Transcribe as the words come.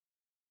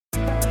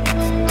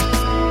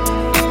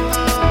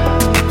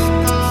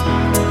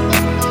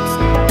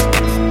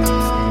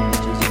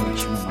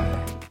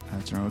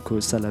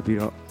အခုဆက်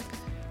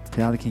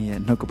လက်ပြီးတော့ဘုရားသခင်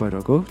ရဲ့နှုတ်ကပတ်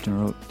တော်ကိုကျွန်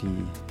တော်တို့ဒီ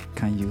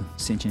ခံယူ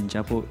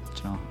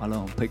ဆင်ခြင်ကြဖို့ကျွန်တော်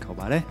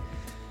အားလုံးဖိတ်ခေါ်ပါတယ်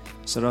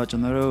ဆိုတော့ကျွ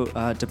န်တော်တို့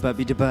တပတ်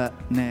ပြီးတပတ်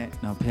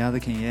နဲ့နော်ဘုရား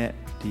သခင်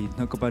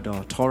ရဲ့ဒီနှုတ်ကပတ်တော်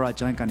Torah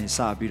ကျမ်းကနေ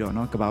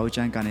စပြီးတော့နော်ကပ္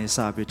ပဦးကျမ်းကနေစ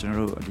ပြီး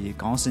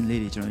ကျွန်တော်တို့ဒီခေါင်းစဉ်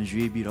လေးတွေ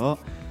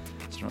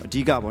ကျွန်တော်ရွေးပြီးတော့ကျွန်တော်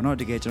အဓိကပေါ့နော်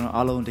တကယ်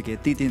ကျွန်တော်အားလုံးတကယ်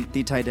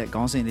တီးထိုက်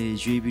တဲ့ခေါင်းစဉ်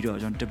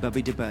လေးရွေးပြီးတော့ကျွန်တော်တပတ်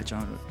ပြီးတပတ်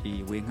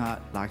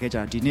ကျွန်တော်ဒီဝေငှလာခဲ့ကြ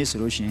ဒီနေ့ဆို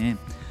လို့ရှိရင်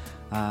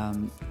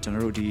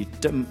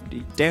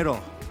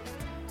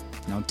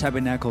ကျွန်တော်တို့ဒီတဲတော်နော်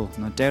tabernacle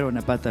နော်တဲတော်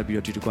နဲ့ပတ်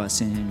သက်ပြီးတော့ဒီတကွာဆ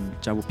င်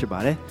ကြဖို့ဖြစ်ပါ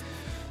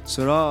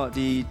တယ်ဆိုတော့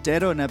ဒီတဲ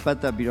တော်နဲ့ပတ်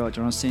သက်ပြီးတော့ကျွ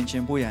န်တော်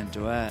ဆင်ခြင်ဖို့ရန်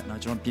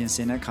အတွက်နော်ကျွန်တော်ပြင်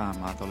ဆင်တဲ့ခါ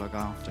မှာတော်လ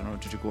ကောင်း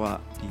ကျွန်တော်ဒီတ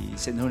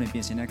ကွာဒီစင်သုံးနေပြ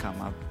င်ဆင်တဲ့ခါ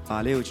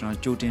မှာဗာလေးကိုကျွန်တော်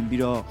ကြို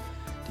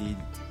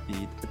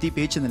တင်ပြီးတော့ဒီအတိ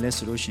ပေးချင်တယ်လဲ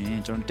ဆိုလို့ရှိ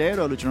ရင်ကျွန်တော်တဲ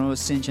တော်လို့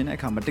ကျွန်တော်ဆင်ခြင်တဲ့အ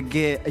ခါမှာတ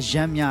ကယ်အ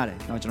ယမ်းများ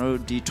တယ်နော်ကျွန်တော်တို့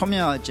ဒီထွတ်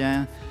မြောက်အကျမ်း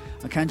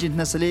အခန်းကြီး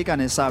24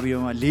ကနေစပြီး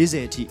တော့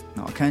40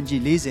အထိနော်အခန်းကြီး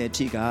40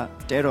အထိက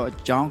တဲတော်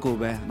အကြောင်း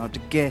ကိုပဲနော်တ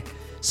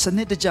ကယ်စ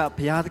နစ်တကျ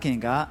ဘုရားသ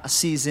ခင်က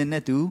အစီအ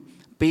စဉ်နဲ့သူ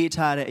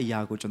ပေးထားတဲ့အရာ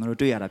ကိုကျွန်တော်တို့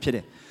တွေ့ရတာဖြစ်တ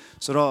ယ်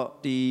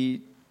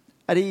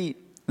ဆိုတော့ဒီအဲ့ဒီ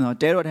နော်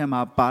တဲတော်ထဲ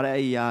မှာပါတဲ့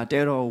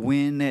အရာတဲတော်ဝ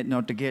င်းနဲ့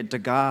နော်တကယ်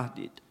တကား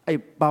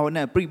အဲ့ပါဝ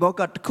နဲ့ပရိ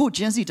ဘောက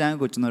တစ်ခုချင်းစီတိုင်း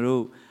ကိုကျွန်တော်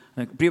တို့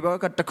ပရိဘော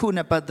ကတစ်ခု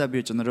နဲ့ပတ်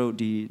သက်ပြီးကျွန်တော်တို့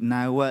ဒီ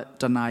နိုင်ဝက်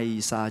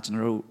တနာရီစာကျွန်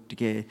တော်တို့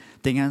တကယ်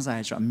သင်ခ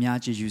န်းစာကျွန်တော်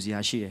အများကြီးယူစရာ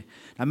ရှိတယ်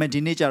ဒါပေ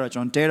မဲ့ဒီနေ့ကျတော့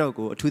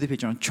ကျွန်တော်တဲတော်ကိုအထူးသဖြင့်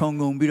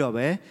ကျွန်တော်ခြုံငုံပြီးတော့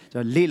ပဲ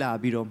ကျွန်တော်လေ့လာ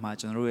ပြီးတော့မှ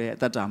ကျွန်တော်တို့ရဲ့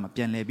အသက်တာ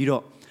မှာပြန်လည်ပြီး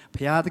တော့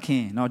ဘုရားသ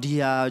ခင်เนา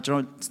ะဒီဟာကျွန်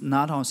တော်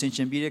နားထောင်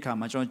ဆင်ခြင်ပြီးတဲ့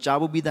အခါမှာ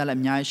ကျွန်တော်ကြားဖို့ပြီးသားလည်း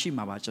အများကြီးရှိ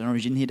မှာပါကျွန်တော်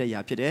ရင်းနှီး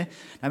တဲ့ຢာဖြစ်တယ်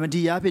ဒါပေ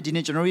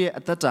မဲ့ဒီຢာဖြစ်ဒီနေ့ကျွန်တော်ရဲ့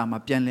အသက်တာ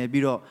မှာပြန်လည်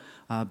ပြီးတော့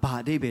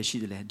ဘာအဓိပ္ပာယ်ရှိ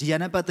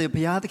တယ်လဲဒီຢာနဲ့ပတ်သက်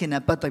ဘုရားသ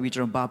ခင်နဲ့ပတ်သက်ပြီး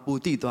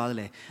ကျွန်တော်ဘာပူတည်သွား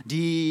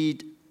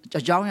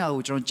တယ်လဲဒီအကြောင်းအရာ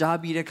ကိုကျွန်တော်ကြား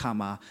ပြီးတဲ့အခါ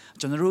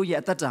မှာကျွန်တော်တို့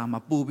ရဲ့အသက်တာမှာ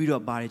ပို့ပြီးတော့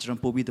ပါတယ်ကျွန်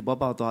တော်ပို့ပြီးသဘော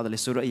ပေါက်သွားတယ်လေ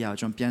ဆိုတော့အရာ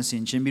ကိုကျွန်တော်ပြန်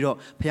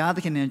ဆင်ခြင်ပြီးတော့ဘုရား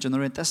သခင်နဲ့ကျွန်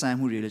တော်ရဲ့သက်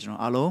ဆိုင်မှုတွေလည်းကျွန်တော်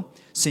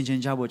အားလုံးဆင်ခြင်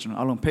ကြဖို့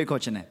ကျွန်တော်အားလုံးဖိတ်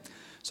ခေါ်ခြင်းတယ်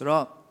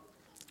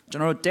ဆိုတော့ကျွ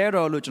န်တော်တို့တဲ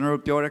တော်လို့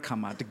ကျွန်တော်တို့ပြောတဲ့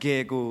အခါမှာတက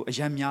ယ်ကိုအ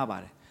ယံများပါ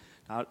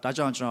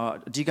တယ်ဒါကြောင့်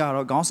ကျွန်တော်အဓိ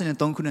ကတော့ခေါင်းစဉ်နဲ့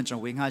3ခုနဲ့ကျွန်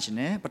တော်ဝေငှရှင်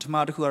တယ်ပထမ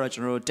တစ်ခုကတော့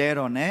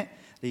ကျွန်တော်တို့တဲတော်နဲ့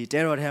ဒီတဲ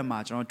တော်ထဲ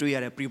မှာကျွန်တော်တွေ့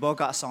ရတဲ့ပရိဘော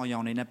ကအဆောင်အ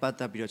ယောင်တွေနဲ့ပတ်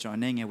သက်ပြီးတော့ကျွန်တော်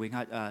အနေငယ်ဝေငှ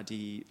ဒီ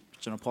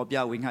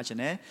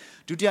ကျွန်တော်ဖော်ပြဝေငှရှင်တယ်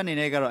ဒုတိယအနေ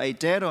နဲ့ကတော့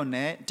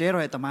အဲ့တဲတော်နဲ့တဲ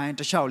တော်ရဲ့တမိုင်း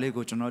တစ်လျှောက်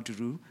လေးကိုကျွန်တော်အတူ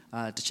တူ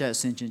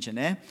တစ်ချက်ဆင်ခြင်ခြ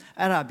င်းတယ်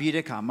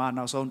အဲ့ဒါပြီးတဲ့ခါ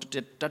မှာနောက်ဆုံး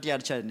တတိယ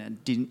တစ်ချက်နဲ့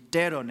ဒီတဲ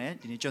တော်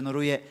နဲ့ဒီကျွန်တော်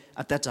တို့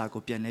ရဲ့အ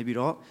သက်တာကိုပြန်လဲပြီး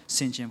တော့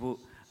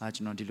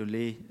ဆင်ခြင်ဖို့ကျွန်တော်ဒီ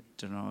လိုလေး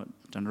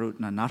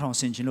ကျွန်တော်တို့နား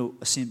ထောင်ဆင်ခြင်လို့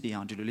အဆင်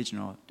ပြေအောင်ဒီလိုလေး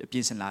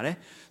ကျွန်တော်ပြင်ဆင်လာ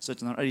တယ်ဆိုတော့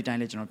ကျွန်တော်အဲ့ဒီတိုင်း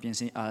လေးကျွန်တော်ပြင်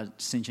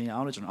ဆင်ဆင်ခြင်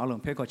အောင်လို့ကျွန်တော်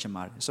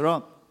အားလုံးဖိတ်ခေါ်ချင်ပါတယ်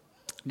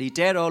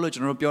ဆိုတော့ဒီတဲတော်လို့ကျွ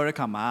န်တော်တို့ပြော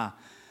တဲ့ခါမှာ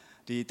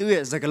ဒီ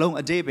သူ့ရဲ့စကားလုံး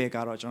အဓိပ္ပာယ်က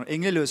တော့ကျွန်တော်အ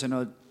င်္ဂလိပ်လိုဆို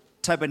တော့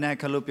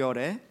tabernacle လို့ပြော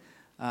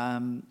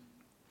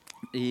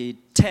တယ်ဒီ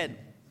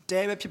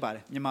တဲပဲဖြစ်ပါ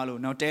တယ်မြန်မာလို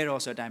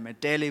နောက်တဲတော်ဆိုတဲ့အတိုင်းပဲ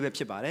တဲ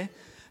လေးပဲဖြစ်ပါတယ်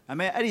ဒါပေ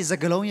မဲ့အဲ့ဒီ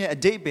စကားလုံးရဲ့အ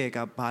ဓိပ္ပာယ်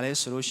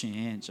ကဘာလဲဆိုလို့ရှိရ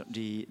င်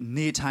ဒီ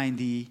နေ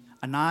ထိုင်သည်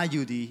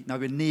အနာယူသည်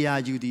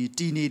နောက်ပြီးနေရာယူသည်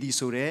တည်နေသည်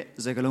ဆိုတဲ့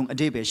စကားလုံး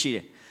အဓိပ္ပာယ်ရှိ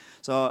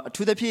တယ်ဆိုတော့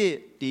အထူးသဖြင့်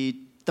ဒီ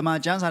တမန်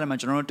ကျမ်းစာထဲမှာ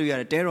ကျွန်တော်တို့တွေ့ရ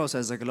တဲ့တဲတော်ဆို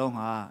တဲ့စ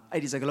ကားလုံးဟာအဲ့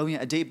ဒီစကားလုံး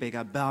ရဲ့အဓိပ္ပာယ်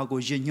ကဘာကို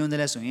ယဉ်ညွှန်းတယ်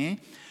လဲဆိုရင်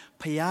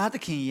ဘုရားသ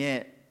ခင်ရဲ့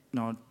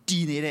နော်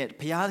တည်နေတဲ့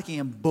ဘုရားသ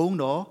ခင်ရဲ့ဘု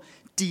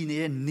န်းတော်တည်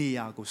နေ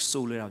တဲ့နေရာကို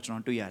ဆိုလိုတာ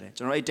ကျွန်တော်တွေ့ရ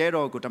တယ်ကျွန်တော်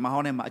အဲ့တဲတော်ကိုတမန်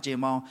ဟောင်းထဲမှာအကျ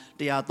ဉ်းပေါင်း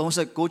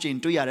136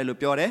ကြိမ်တွေ့ရ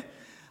တယ်လို့ပြောတယ်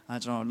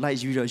ကျွန်တော်လိုက်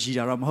ပြီးတော့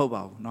ရည်တာတော့မဟုတ်ပါ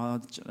ဘူးเนา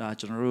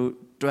ะကျွန်တော်တို့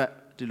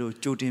အတွက်ဒီလို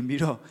ကြို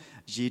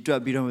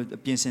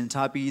တင်ပြီးတော့ရေတွက်ပြီးတော့ပြင်ဆင်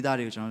ထားပြီးသား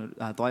တွေကို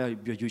ကျွန်တော်သွားရောက်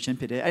ပြီးယူချ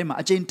င်းဖြစ်တယ်အဲ့မှာ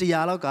အကျဉ်း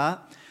100လောက်က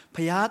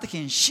ဘုရားသ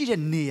ခင်ရှိ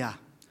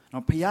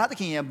တဲ့နေရာနော်ဘုရား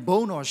သခင်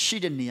ရဲ့ဘုန်းတော်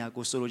ရှိတဲ့နေရာ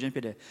ကိုဆိုလိုခြင်းဖြ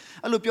စ်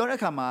တယ်အဲ့လိုပြောတဲ့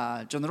အခါမှာ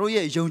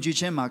ကျွန်တော်တို့ရဲ့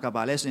ယုံကြည်ခြင်းမှာက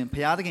ဘာလဲဆိုရင်ဘု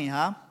ရားသ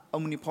ခင်ဟာ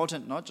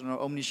omnipotent เนาะကျွန်တော်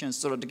omniscient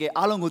ဆိုတော့တ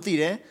ကယ်အားလုံး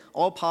ကိုသိတယ်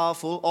all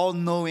powerful all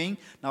knowing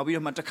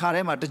နောက်ပြီးတော့မှတစ်ခါ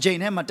တည်းမှာတစ်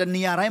ချိန်တည်းမှာ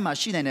တနေရာတိုင်းမှာ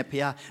ရှိနိုင်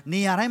တဲ့ဘုရားနေ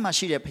ရာတိုင်း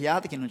မှာရှိတဲ့ဘုရား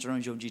သခင်ကိုကျွန်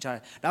တော်ယုံကြည်ထား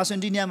တယ်ဒါဆို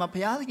ရင်ဒီနေရာမှာဘု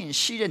ရားသ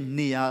ခင်ရှိ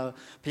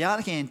တဲ့နေရာဘုရား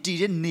သခင်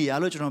တည်တဲ့နေရာ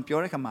လို့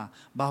ကျွန်တော်ပြောတဲ့အခါမှာ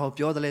ဘာ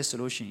ကိုပြောတယ်လဲ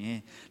ဆိုလို့ရှိ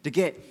ရင်တ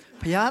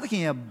ကယ်ဘုရားသခ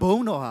င်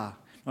ရဲ့ဘုန်းတော်ဟာ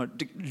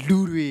လူ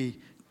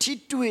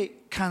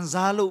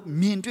တွေထိတွေ့ခံစားလို့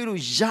မြင်တွေ့လို့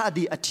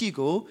ရတဲ့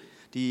အထီကို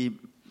ဒီ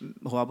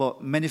ဟိုပါ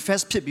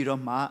manifest ဖြစ်ပြီး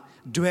တော့မှ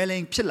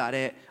dwelling ဖြစ်လာ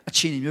တဲ့အ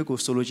ခြေအနေမျိုးကို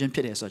ဆိုလိုခြ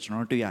င်းဖြစ်တယ်ဆိုတော့ကျွန်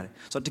တော်တို့တွေ့ရတယ်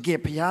ဆိုတော့တ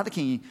ကယ်ဘုရားသခ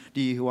င်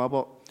ဒီ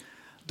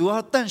ဟိုပါပေါ့သူက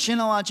တန့်ရှ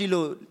င်းလောင်းအားကြီး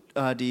လို့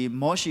ဒီ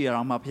မောရှေ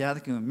ရောမှာဘုရားသ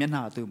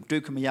ခင်မျက်နှာသူ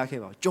တွေ့ခွင့်မရခဲ့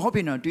ပါဘူးကြောပ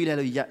င်တော့တွေ့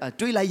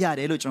လိုက်ရ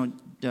တယ်လို့ကျွန်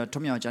တော်ထွ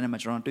တ်မြောက်ကျမ်းထဲမှာ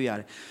ကျွန်တော်တွေ့ရ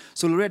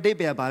တယ်ဆိုလိုတဲ့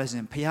အဓိပ္ပာယ်ဘာလဲဆို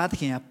ရင်ဘုရား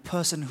သခင်က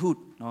personhood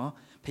เนาะ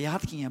ဘု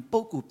ရားသခင်ကပု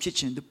ဂ္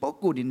ဂိုလ်ဖြစ်ခြင်းသူပုဂ္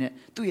ဂိုလ်တွေ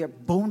နဲ့သူ့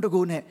ရဲ့ဘုန်း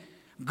တကုနဲ့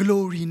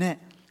glory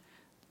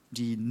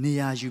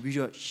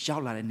နဲ့ဒီနေရာယူပြီးတော့ရော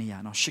က်လာ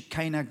တဲ့နေရာเนาะ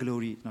Shekinah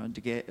glory เนาะ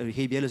တကယ်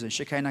Hebrew လို့ဆိုရင်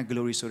Shekinah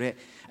glory ဆိုတဲ့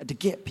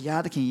တကယ်ဘု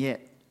ရားသခင်ရဲ့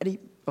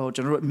အဲ့ဒီဟို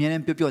ကျွန်တော်တို့အမြဲတ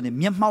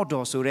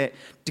မ်းပြောနေမျက်မှောက်တော်ဆို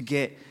တဲ့တ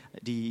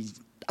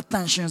ကယ်ဒီအ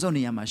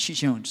တန်ရှင်ဆုံးနေရာမှာ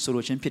ရှိခြင်း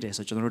ဆိုလိုခြင်းဖြစ်တယ်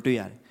ဆိုကျွန်တော်တို့တွေ့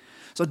ရတယ်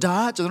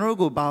ဆိုတော့ဒါက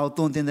ကျွန်တော်တို့ကိုဘာ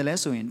ကိုသွန်သင်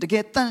တယ်လဲဆိုရင်တ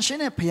ကယ်တန်ရှင်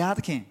တဲ့ဘုရား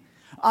သခင်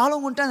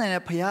အားလုံးကိုတတ်နိုင်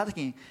တဲ့ဘုရားသခ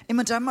င်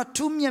အင်မ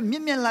တန်မှထူးမြတ်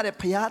မြတ်လာ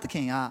တဲ့ဘုရားသခ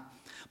င်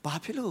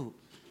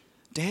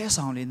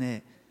ကဘာဖြစ်လို့တဲဆောင်လေးနဲ့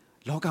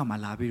လောက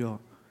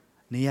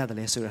မှာလာပြီးတော့နေရ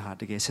တယ်လဲဆို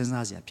တဲ့ဟာတကယ်စ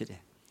ဉ်းစားစရာဖြစ်တယ်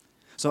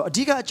ဆိုတော့အ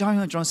ဓိကအကြော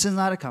င်းကျွန်တော်စဉ်း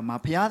စားတဲ့အခါမှာ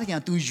ဘုရားသ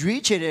ခင်ကသူ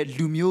ရွေးချယ်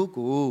တဲ့လူမျိုး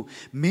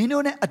ကိုမ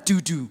င်းတို့နဲ့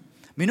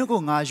အတူတူမ မင်းတို့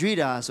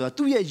ကိုငါရွေးတာဆိုတာ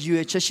သူ့ရဲ့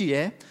ရွေချက်ရှိ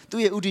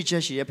တယ်သူ့ရဲ့ဥတီချ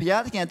က်ရှိတယ်ဘု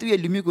ရားသခင်သူ့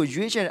ရဲ့လူမျိုး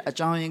ကိုရွေးချယ်တဲ့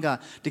အကြောင်းရင်း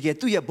ကတ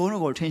ကယ်သူ့ရဲ့ဘုန်း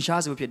တော်ကိုထင်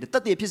ရှားစေဖို့ဖြစ်တယ်တ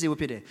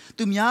သက်ဖြစ်စေဖို့ဖြစ်တယ်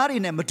သူများ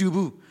တွေနဲ့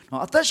မတူဘူး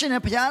နော်အသက်ရှင်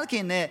တဲ့ဘုရားသခ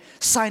င်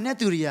နဲ့ဆိုင်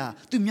တဲ့သူတွေ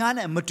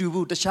ကသူများနဲ့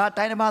မတူဘူး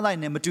တခြားတိုင်းတစ်ပါးတို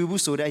င်းနဲ့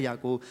မတူဘူးဆိုတဲ့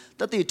အရာကို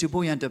တသက်ထူ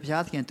ဖို့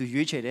ရန်ဘုရားသခင်သူ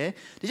ရွေးချယ်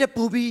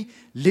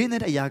တယ်ဒီချက်ပို့ပြီးလေးနေ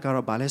တဲ့အရာ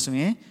ကတော့ဘာလဲဆို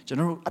ရင်ကျွန်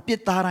တော်တို့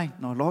အပြစ်သားတိုင်း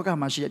နော်လောက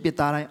မှာရှိတဲ့အပြစ်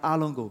သားတိုင်းအား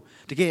လုံး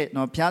ကိုတ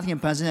ကယ်နော်ဘုရားသခင်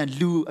ဖန်ဆင်းတဲ့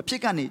လူ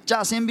အဖြစ်ကနေ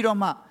ကြာဆ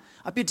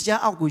င်းပြီးတော့မှအပြစ်တရား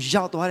အောက်ကို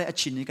ရောက်သွားတဲ့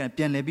အခြေအနေကပြ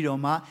န်လဲပြီးတော့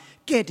မှ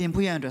ကဲ့တင်ဖွ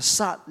င့်ရတဲ့စ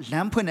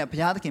လမ်းဖွင့်တဲ့ဘု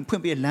ရားသ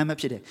ခင်ဖွင့်ပေးတဲ့လမ်းပဲ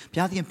ဖြစ်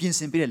တယ်ဘုရားသခင်ပြင်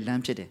ဆင်ပေးတဲ့လ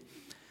မ်းဖြစ်တယ်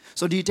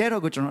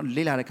ဆိုဒီတဲတော့ကို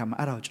ကျွန်တော်လေ့လာတဲ့အခါ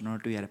မှာအဲ့ဒါကိုကျွန်တော်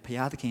တွေ့ရတယ်ဘု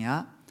ရားသခင်က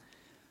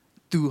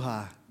သူဟာ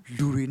လူ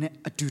တွေနဲ့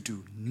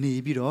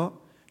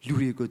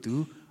အတူတူနေပြီးတော့လူတွေ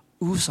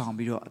ကိုသူဥ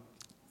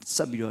ဆောင်ပြီးတော့ဆ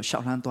က်ပြီးတော့ရှော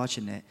က်လှ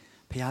မ်းသွားခြင်း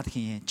နဲ့ဘုရားသခ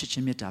င်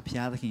ရဲ့ချစ်ချင်းမြတ်တာဘု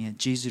ရားသခင်ရဲ့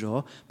ကျေး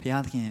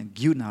ဇူးတော်ဘုရားသခင်ရဲ့ဂ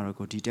ရုဏာတော်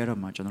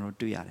ကိုဒီတဲတော့မှာ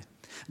ကျွန်တော်တို့တွေ့ရ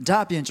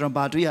တယ်ဒါအပြင်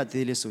ကျွန်တော်ဗာတွေ့ရ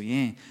သေးလေဆို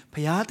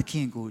ရင်ဘုရားသခ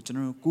င်ကိုကျွန်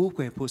တော်တို့ကိုး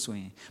ကွယ်ဖို့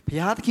ဆိုရင်ဘု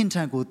ရားသ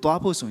ခင်ထံကိုသွား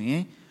ဖို့ဆိုရ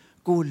င်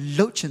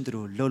ကိုလှုပ်ခြ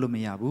င်းတို့လှုပ်လို့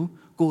မရ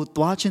ဘူးကို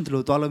သွားခြ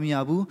င်းတို့သွားလို့မ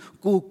ရဘူး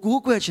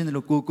ကိုကိုးကွယ်ခြင်း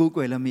တို့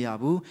ကိုကိုးကွယ်လို့မ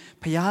ရဘူး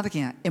ဘုရားသ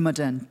ခင်ကအင်မ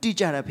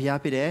တန်တိကျတဲ့ဘု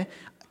ရားဖြစ်တယ်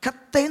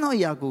ခတ်သိမ်းသောအ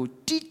ရာ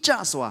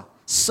ကိုတိကျစွာ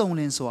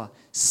စုံလင်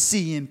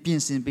စွာစီရင်ပြင်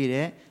ဆင်ပေး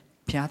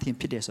တဲ့ဘုရားသခင်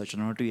ဖြစ်တယ်ဆိုတော့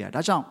ကျွန်တော်တို့တွေ့ရ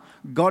တယ်ဒါကြောင့်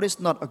God is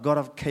not a God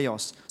of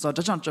chaos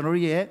ဆိုတော့ဒါကြောင့်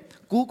ကျွန်တော်တို့ရဲ့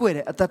ကိုးကွယ်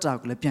တဲ့အတ္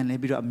တတာကိုလည်းပြန်လဲ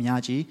ပြီးတော့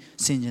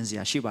အများကြီးဆင်ခြင်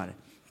စရာရှိပါ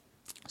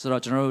တယ်ဆို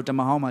တော့ကျွန်တော်တို့တ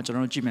မန်ဟောင်းမှာ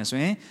ကျွန်တော်တို့ကြည့်မယ်ဆို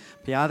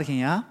ရင်ဘုရားသခင်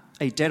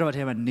ကအဲ့တဲတော်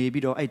ထဲ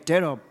မှာနေပြီးတော့အဲ့တဲ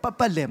တော်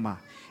ပတ်လည်မှာဣ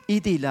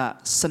တိလ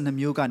12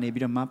မျိုးကနေ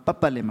ပြီးတော့မှ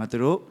ပတ်လည်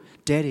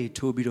မှာသူတို့တဲတွေ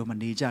ထိုးပြီးတော့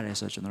မနေကြတယ်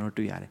ဆိုတော့ကျွန်တော်တို့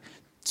တွေ့ရတယ်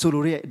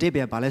ဆိုလိုတဲ့အတိတ်ပဲ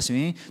ဘာလဲ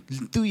ဆိုရင်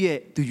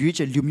သူရွေး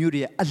ချယ်လူမျိုးတွေ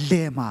ရဲ့အ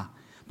လယ်မှာ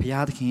ဘု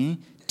ရားသ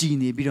ခင်တည်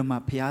နေပြီးတော့မှ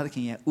ဘုရားသ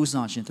ခင်ရဲ့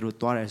ဥဆောင်ခြ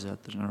င်းသူတို့သွားတယ်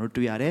ဆိုတော့ကျွန်တော်တို့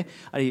တွေ့ရတယ်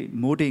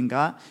အဲ့ဒီမိုးတိမ်က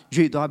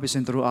ရွေ့သွားပြီး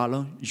ဆိုရင်သူတို့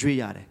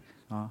အားလုံးရွေ့ရ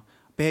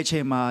တယ်နော်ဘယ်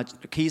ချိန်မှာ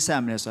ခီးဆ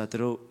က်မလဲဆိုတော့သူ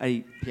တို့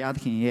အဲ့ဒီဘုရား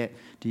သခင်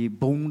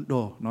ရဲ့ဒီဘုံ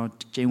တော်နော်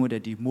ကျင်းဝတ်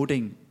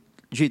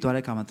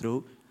တဲ့ဒီမိုးတိမ်ရွေ့သွားတဲ့အခါမှာသူတို့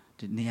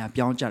ဒီနေရာ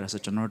ပြောင်းကြတယ်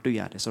ဆိုတော့ကျွန်တော်တို့တွေ့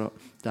ရတယ်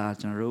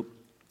ဆိုတော့ဒါကျွန်တော်တို့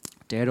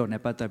တဲတော်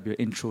နဲ့ပတ်သက်ပြီး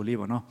intro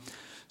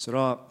လေးပေါ့နော်ဆို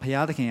တော့ဘု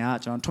ရားသခင်က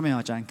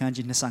ကျွန်တော်ထွတ်မြောက်ကျမ်းခန်း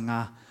ကြီး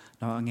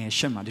25နော်အငယ်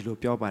8မှာဒီလို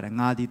ပြောပါ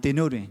တယ်ငါဒီသင်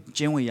တို့တွင်ကျ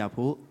င်းဝတ်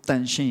ရဖို့တ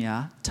န်ရှ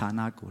င်းရာဌာန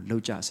ကိုလှုပ်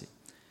ကြစေ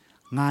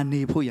ငါ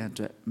နေဖို့ရန်အ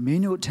တွက်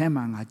မင်းတို့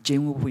အထဲမှာငါကျ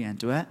င်းဝတ်ဖို့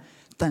ရန်အတွက်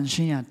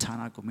တန်ရှင်းရာဌာ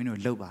နကိုမင်းတို့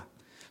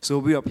လှုပ်ပါဆို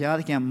ပြီးတော့ဘု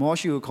ရားသခင်မော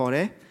ရှေကိုခေါ်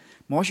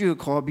တယ်မောရှေကို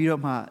ခေါ်ပြီး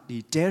တော့မှဒီ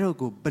တဲတော်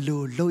ကိုဘယ်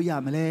လိုလှုပ်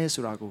ရမလဲ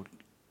ဆိုတာကို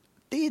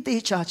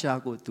တေးချာ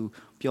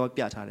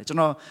ကိုသူပြောပြထားတယ်ကျွန်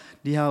တော်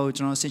ဒီဟာ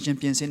ကိုကျွန်တော်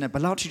ဆင်ခြင်ပြင်ဆင်နေ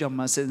ဘယ်လောက်ထိတော့မှ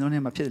စဉ်း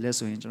စားနေမှာဖြစ်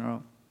တယ်လဲဆိုရင်ကျွန်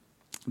တော်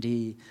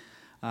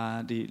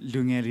ဒီ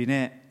လူငယ်တွေ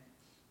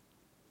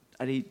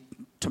နဲ့အဲ့ဒီ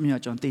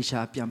ထမြောက်ကျွန်တော်တေ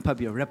ချာပြန်ဖတ်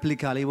ပြီးတော့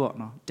replica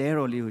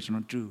လေးပေါ့နော်တဲတော်လေးကိုကျွန်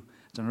တော်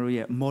တို့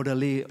ရဲ့ model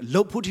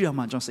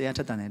လေးလုတ်ဖို့ထိတော့မှကျွန်တော်ဆရာထ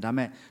က်တန်တယ်ဒါပေ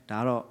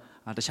မဲ့ဒါက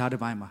တော့တခြားတ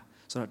စ်ပိုင်းပါ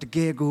ဆိုတော့တ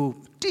ကယ်ကို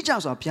တိကျ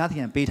စွာဘုရားသခ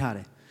င်ပေးထား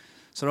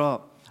တယ်ဆိုတော့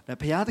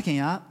ဘုရားသ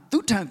ခင်က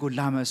သူ့ထံကို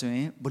လာမယ်ဆို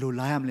ရင်ဘယ်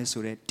လိုလာရ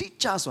မလဲဆိုတော့တိ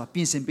ကျ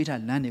စွာပြင်ဆင်ပေးထား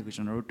လမ်းတွေကို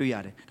ကျွန်တော်တို့တွေ့ရ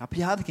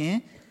တယ်ဒါဘုရားသခင်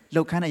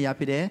လောက်ခန်းတဲ့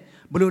အရာဖြစ်တယ်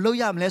ဘယ်လိုလုပ်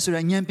ရမလဲ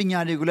ဆိုတော့ဉာဏ်ပညာ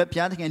တွေကိုလည်းဘု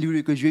ရားသ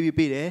ခင်လူတွေ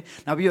ကိုရွေးပြီးပေး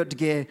တယ်နောက်ပြီးတော့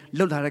တကယ်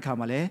လှုပ်လာတဲ့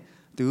အခါမှာလည်း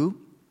သူ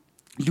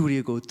လူ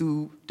တွေကိုသူ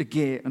တက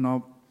ယ်နော်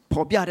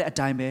ပေါ်ပြတဲ့အ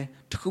တိုင်းပဲ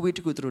တစ်ခုပြီးတ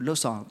စ်ခုသူတို့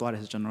လှုပ်ဆောင်သွား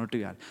တယ်ဆို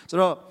ကျွန်တော်တို့တွေ့ရတယ်ဆို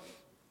တော့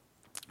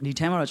ဒီ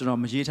ထဲမှာတော့ကျွန်တော်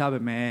မရေး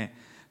ထားပါမယ်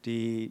ဒီ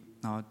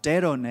နော်တဲ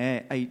တော်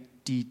နဲ့အဲ့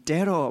ဒီတဲ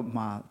တော်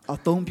မှာအ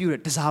သုံးပြုတဲ့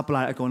တစား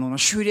ပလာအကုန်လုံး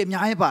ရွှေတွေအ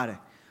များကြီးပါ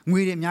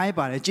တယ်ငွေတွေအများကြီး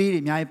ပါတယ်ကြေးတွေ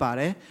အများကြီးပါတ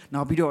ယ်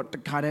နောက်ပြီးတော့တ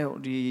ခါတည်း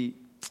ဒီ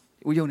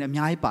ဥယျုံတွေ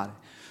အများကြီးပါတယ်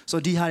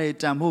ဆိုတော့ဒီဟာတွေ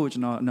တန်ဖို့ကျွ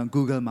န်တော်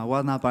Google မှာ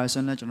Warner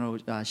Person နဲ့ကျွန်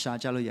တော်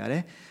ရှာကြလို့ရ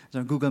တယ်ကျွန်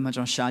တော် Google မှာကျွ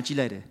န်တော်ရှာကြည့်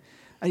လိုက်တယ်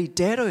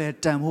အဲ့ဒီတဲတော်ရဲ့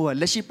တန်ဖို့က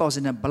လက်ရှိပေါ့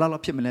စင်နဲ့ဘယ်လော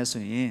က်ဖြစ်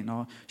မလဲဆို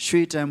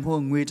ရင်နော်ရွှေတန်ဖို့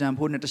ငွေတန်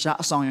ဖို့နဲ့တခြား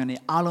အဆောင်ရံ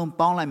တွေအားလုံး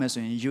ပေါင်းလိုက်မယ်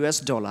ဆိုရင် US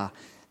dollar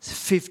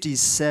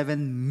 57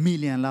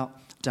 million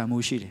လောက်တန်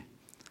ဖို့ရှိတယ်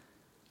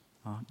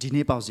ဒီ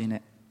နေ့ပေါ့စင်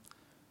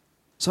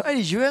နဲ့ဆို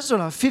အဲ့ဒီ US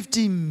dollar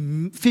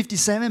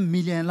 57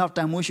 million လောက်တ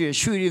န်ဖို့ရှိရ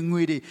ရွှေ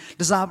တွေငွေ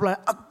တွေတစားပလာ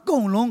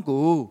အကုန်လုံးကို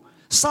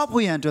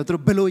စောက်ဖို့ရန်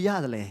အတွက်သူတို့ဘယ်လိုရ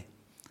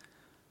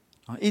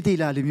တယ်လဲဣတိ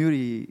လလူမျိုး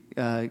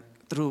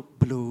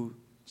တွေသူတို့ဘယ်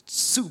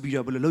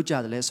လိုစုပြီးတော့ဘယ်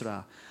လိုလုပ်ကြတယ်လဲ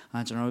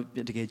ဆိုတာကျွန်တော်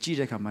တို့တကယ်ကြ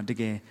ည့်တဲ့အခါမှာ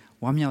တကယ်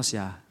ဝမ်းမြောက်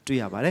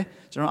စရာတွေ့ရပါ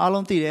တယ်ကျွန်တော်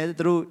အားလုံးသိတယ်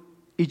သူတို့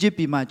အီဂျစ်ပြ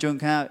ည်မှာကျွန်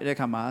ခံတဲ့အ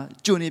ခါ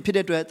မှာကျွန်နေဖြစ်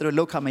တဲ့အတွက်သူတို့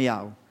လောက်ခမရ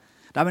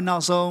ဘူးဒါပေမဲ့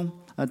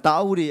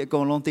နောက်ဆုံးတာအုပ်တွေ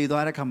အကုန်လုံးတည်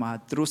သွားတဲ့အခါ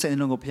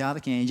မှာသူတို့စိတ်နှလုံးကိုဘုရားသ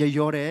ခင်ရ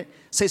ရောတဲ့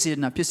စိတ်စေ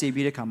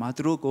တနာဖြစ်စေပြီးတဲ့အခါမှာ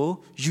သူတို့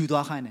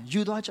ကိုယူသွားခိုင်းတယ်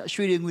ယူသွားကြ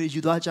ရွှေတွေငွေ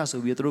တွေယူသွားကြဆို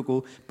ပြီးသူတို့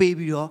ကိုပေး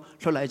ပြီးတော့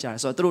လွှတ်လိုက်ကြ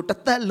တယ်ဆိုတော့သူတို့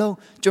တစ်သက်လုံး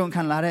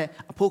ကျွန်ခံလာတဲ့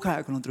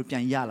အဖို့ခါအကုန်လုံးသူတို့ပြ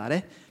န်ရလာတ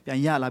ယ်ပြ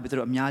န်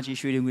ရလာပြီးသူတို့အများကြီး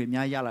ရွှေတွေငွေ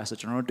အများကြီးရလာ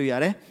ဆိုကျွန်တော်တို့တွေ့ရတ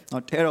ယ်တော့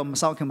ထဲတော့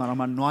မဆောက်ခင်မှာတော့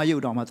မှနွားရု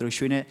ပ်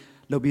တောင်မှသူတို့ရွှေနဲ့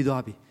လုပ်ပြီး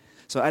သွား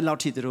ပြီဆိုတော့အဲ့လောက်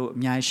ထိသူတို့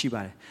အများကြီးရှိပါ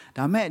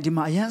တယ်ဒါပေမဲ့ဒီ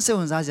မှာအ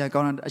ရန်စိတ်ဝင်စားစရာ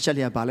ကောင်းတဲ့အချက်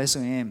လေးကဘာလဲ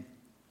ဆိုရင်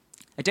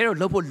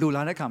အဲ့တဲတော့လှုပ်ဖို့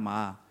လိုလာတဲ့အခါမှာ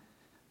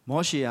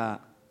မောရှေ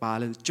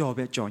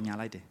ကပါလို့ကြော်ညာ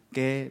လိုက်တယ်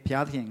ကဲဘု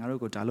ရားသ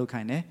ခင်ငါတို့ကိုဒါလုပ်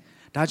ခိုင်း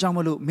တယ်ဒါကြောင့်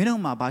မလို့မ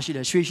င်းတို့မှာဘာ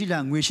ရှိလဲရွှေရှိ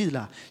လားငွေရှိသ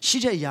လားရှိ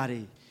တဲ့အရာ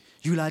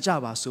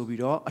တွေယူလာကြပါဆိုပြီး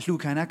တော့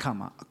အလှခံတဲ့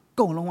အခါမှာ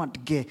အကုန်လုံးက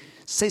တကယ်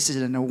စိတ်စေ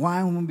တနာဝို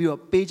င်းဝ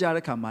န်းပြီးတော့ပေးကြ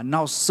တဲ့အခါ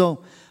မှာနောက်ဆုံး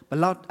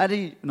ဘလောက်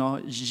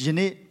အဲ့ဒီနော်ယ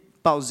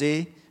နေ့ပေါက်စေ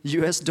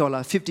US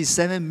dollar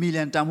 57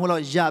 million တန်ဖိုးလော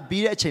က်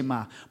ရပြီးတဲ့အချိန်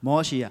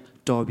မှာမောရှိက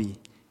တော်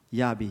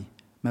ပြီရ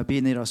ပြီမ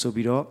ပေးနေတော့ဆို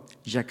ပြီးတော့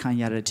ရက်ခ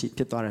န့်ရတဲ့အထိဖြ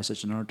စ်သွားတယ်ဆို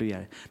ကျွန်တော်တို့တွေ့ရ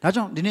တယ်။ဒါ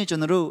ကြောင့်ဒီနေ့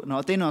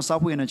ကျွန်တော်တို့အသိတော်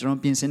စောက်ဖို့ရနေ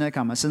ကျွန်တော်ပြင်ဆင်တဲ့အ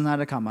ခါမှာစဉ်းစား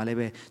တဲ့အခါမှာလ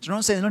ည်းပဲကျွန်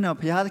တော်စိတ်လုံး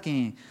နဲ့ဘုရားသခ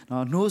င်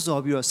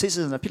နှိုးဆော်ပြီးတော့စိတ်စ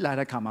ဉ်ဖြစ်လာ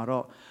တဲ့အခါ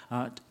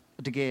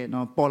မှာတော့တ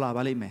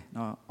ကယ်ပေါ်လာပါလိမ့်မယ်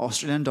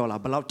Australian dollar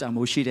ဘယ်လောက်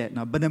တန်ဖိုးရှိ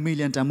တဲ့ဘယ်နှမီ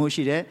လီယံ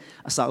တန်ဖိုးရှိတဲ့အ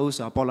စာအုပ်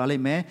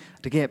ဆိုတာပေါ်လာလိမ့်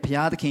မယ်တ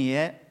ကယ်ဘုရားသခင်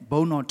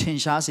ရဲ့ဘုန်းတော်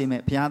ထင်ရှားစေမ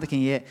ယ်ဘုရားသ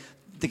ခင်ရဲ့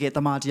တကယ်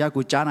တမန်တရား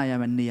ကိုကြားနာရ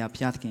မယ့်နေရာဘု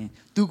ရားသ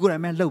ခင်သူကိုယ်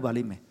တိုင်မဲ့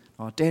လှုပ်ပါလိမ့်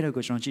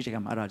မယ်တဲတော်ကိုကျွန်တော်ကြည့်တဲ့အ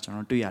ခါမှာအဲ့ဒါ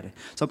ကျွန်တော်တွေ့ရ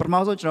တယ်ဆိုတော့ပထ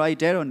မဆုံးကျွန်တော်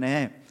အဲ့တဲတော်နဲ့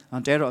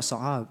တဲတော်အဆော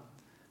င်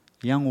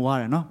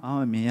ရန်ဝါတယ်နော်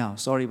အားမမြင်ရအောင်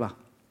sorry ပါ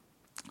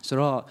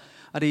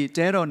ဆိုတော့အဲ့ဒီတဲ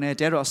တော်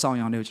နဲ့တဲတော်အ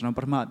ဆောင်ရောင်တွေကို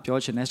ကျွန်တော်ပထမပြော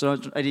ချင်တယ်ဆိုတော့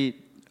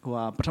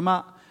အဲ့ဒီပထမ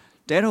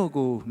တဲတော်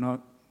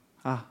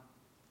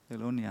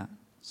ကိုဒီလိုနေရ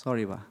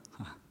sorry ပါ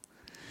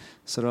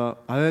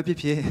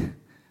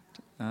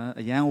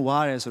ဆိုတော့ဘာပဲဖြစ်ဖြစ်အ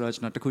ရန်ဝါတယ်ဆိုတော့ကျွ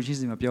န်တော်တခုချင်း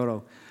စီ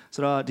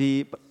မပြောတော့ဆိုတော့ဒီ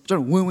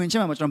ကျွန်တော်ဝင်ချ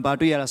င်းမှာ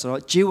ကျွန်တော်ဘာတွေ့ရလဲ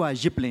ဆိုတော့ဂျေဝါ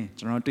ရစ်ပ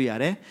လင်ကျွန်တော်တွေ့ရတ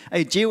ယ်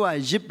အဲ့ဂျေဝါ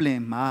ရစ်ပ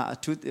လင်မှာ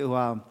အထူး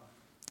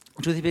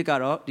သဖြင့်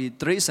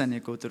ကတော့ဒီသရိတ်ဆန်တွေ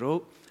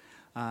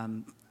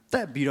ကိုသူတို့တ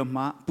က်ပြီးတော့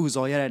မှပူ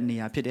ဇော်ရတဲ့နေ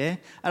ရာဖြစ်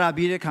တယ်အဲ့ဒါ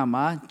ပြီးတဲ့အခါ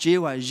မှာဂျေ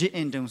ဝါရစ်အ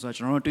င်တုံဆိုတော့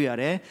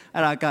ကျွန်တော်တို့တွေ့ရ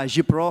တယ်အဲ့ဒါကရ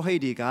စ်ပရောဟိတ်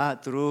တွေက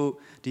သူတို့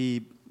ဒီ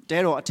တဲ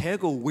တော်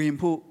အထဲကို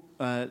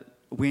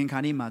ဝင်ဖို့ဝင်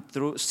ခါနေ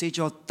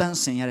မှာသူတို့စေကြောတ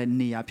န့်စင်ရတဲ့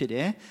နေရာဖြစ်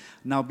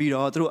တယ်နောက်ပြီး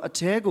တော့သူတို့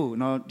အထဲကို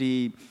ဒီ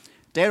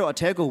တဲတော်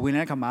အထဲကို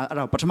ဝင်တဲ့အခါမှာ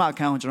အဲ့ဒါပထမအခ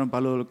န်းကို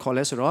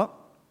ကျွန်တော်ဘာလို့ခေါ်လဲဆိုတော့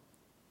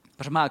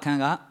ပထမအခန်း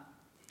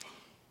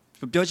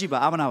ကပြောကြည့်ပါ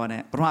အမနာပါ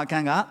နဲ့ပထမအခ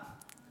န်းက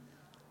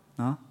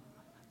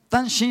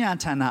တန်ရှင်း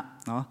ရဌာန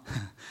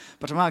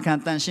ပထမအခန်း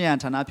တန်ရှင်း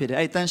ရဌာနဖြစ်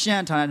တယ်အဲ့တန်ရှင်း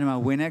ရဌာနထဲ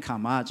မှာဝင်တဲ့အခါ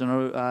မှာကျွန်တော်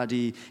တို့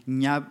ဒီ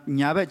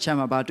ညာဘက်ချမ်း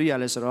မှာဘာတွေ့ရ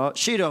လဲ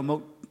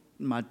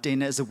ဆိုတော့ရှေ့တော်မုတ်မှာ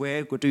တင်တဲ့ဇပွဲ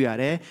ကိုတွေ့ရ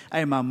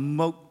တယ်အဲ့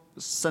မှာမုတ်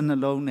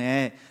12လုံး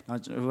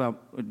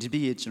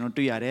နဲ့ဒီပြည့်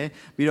ကျွန်တော်တွေ့ရ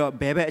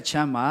တယ်ပြီးတော့ဘဲဘက်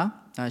အချမ်း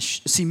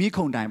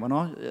မှာစီမီခုံ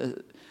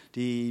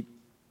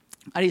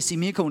တိုင်ပေါ့နော်ဒီအဲ့ဒီစီ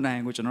မီခုံတို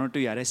င်ကိုကျွန်တော်တို့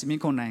တွေ့ရတယ်စီမီ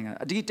ခုံတိုင်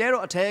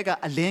ကဒီတဲတော်အထက်က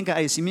အလင်းက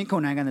အဲ့ဒီစီမီခုံ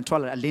တိုင်ကနေထွက်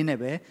လာတဲ့အလင်း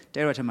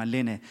နဲ့ပဲတဲတော်ထဲမှာ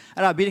လင်း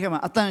တယ်အဲ့ဒါပြီးတဲ့ခါမှာ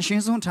အတန်ရှ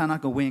င်းဆုံးဌာန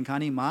ကိုဝင်ခါ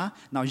နေ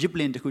မှာနောက်ရစ်ပ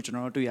လင်တစ်ခု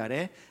ကျွန်တော်တို့တွေ့ရ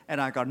တယ်အဲ့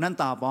ဒါကန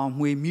န့်တာပေါ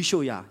င်းမှွေမီး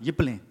ရှို့ရ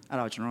ရစ်ပလင်အဲ့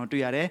ဒါကိုကျွန်တော်တို့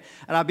တွေ့ရတယ်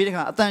အဲ့ဒါပြီးတဲ့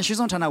ခါအတန်ရှ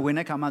င်းဆုံးဌာန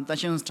ဝင်တဲ့ခါမှာအ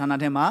တန်ရှင်းဆုံးဌာ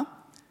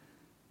နထဲမှာ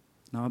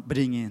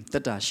ဗဒိငင်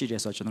တက်တာရှိ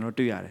တယ်ဆိုတော့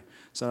ကျွန်တော်တို့တွေ့ရ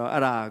တယ်ဆိုတော့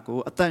အဲ့ဒါကို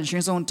အတန်ရှ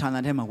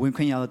င်းဆုံးဌာနထဲမှာဝင်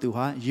ခွင့်ရ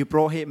တဲ့သူဟာယေဘ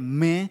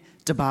ရဟိမ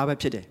င်းတ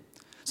ပါးပဲဖြစ်တယ်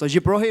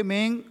ဆိုတော့ယေဘရဟိမ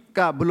င်းက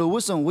ဘလို့ဝ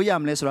တ်စုံဝတ်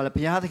ရမလဲ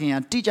ဆိုတော့ဘုရားသခင်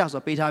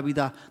ကတိကျဆိုပေးထားပြီး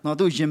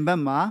သားတော့သူရင်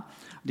ဘတ်မှာ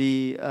ဒီ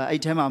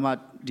အဲ့ထဲမှာ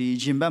ဒီ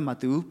ရင်ဘတ်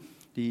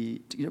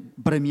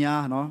မှာသူဒီပ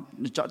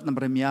ရမီယာပ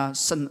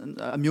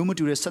ရမီယာအမျိုးမ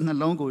တူတဲ့12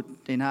လုံး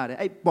ကိုတင်ထားရ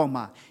တယ်အဲ့ပေါ်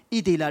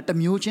မှာဣသေလတစ်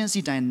မျိုးချင်း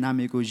စီတိုင်းနာ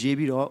မည်ကို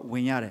ရေးပြီးတော့ဝ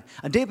င်ရတယ်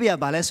အတိတ်ဘက်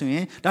ကဘာလဲဆို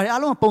ရင်ဒါတွေ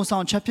အားလုံးပုံ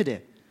ဆောင်ချက်ဖြစ်တ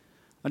ယ်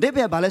အတိတ်ဘ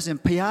က်ကဘာလဲဆို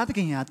ရင်ဘုရားသခ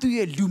င်ကသူ့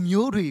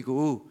ရဲ့လူမျိုး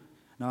တွေကို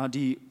ဒီ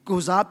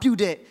ကိုစား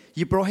ပြုတဲ့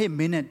ယေဘရဟိ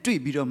မင်း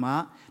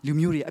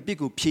နဲ့တွေ့ပြီးတော့မှလူမျိုးတွေအပြစ်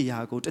ကိုဖြေ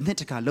ရာကိုတစ်နှစ်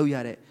တစ်ခါလုပ်ရ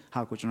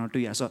တဲ့ဟာကို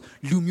ကျွန်တော်တွေ့ရ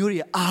ဆိုတော့လူမျိုး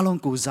တွေအားလုံး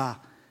ကိုစား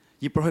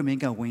ယေဘရဟိမင်း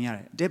ကဝင်ရတ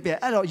ယ်အတိတ်ဘက်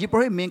အဲ့တော့ယေဘ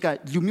ရဟိမင်းက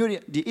လူမျိုးတွေ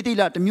ဒီ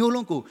ဣသေလတစ်မျိုး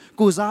လုံး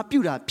ကိုစား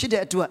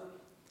ပြုတာဖြစ်တဲ့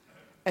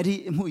အတွက်အဲ့ဒီ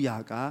အမှု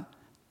အရာက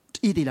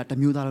ဣသေလ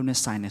တစ်မျိုးသားလုံးနဲ့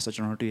ဆိုင်တယ်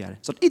ဆိုတော့ကျွန်တော်တွေ့ရတယ်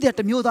ဆိုတော့ဣသေ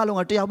လတစ်မျိုးသားလုံး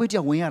ကတယောက်ပြီးတ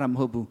ယောက်ဝင်ရတာမ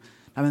ဟုတ်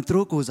ဘူးဒါပေမဲ့သူ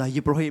တို့ကိုစား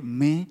ယေဘရဟိ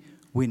မင်း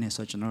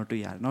ဝင်နေဆို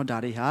ကျွန်တော်တွေ့ရတယ်เนา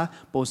ะဒါတွေဟာ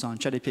ပုံဆောင်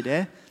ချက်တွေဖြစ်တယ်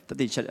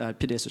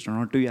တတိချက်ဖြစ်တယ်ဆိုကျွန်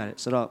တော်တွေ့ရတယ်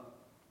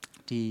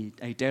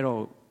ဆိုတော့ဒီအဲ့တဲတော်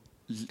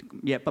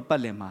ရဲ့ပတ်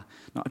လည်မှာ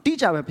เนาะအတိအ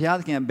ကျပဲဘု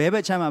ရားသခင်ဘဲဘ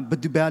က်ချမ်းမှာ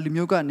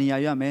ဘယ်လူမျိုး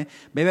ကနေရာယူရ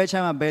မယ်ဘဲဘက်ချ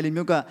မ်းမှာ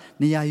ဘယ်လူမျိုး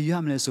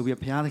ကနေရာယူရမလဲဆိုပြီး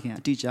ဘုရားသ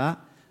ခင်အတိ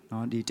အကျเนา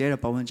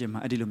ะဒီတဲတော်ပတ်ဝန်းကျင်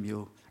မှာအဲ့ဒီ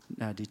လိုမျိုး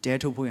ဒီတဲ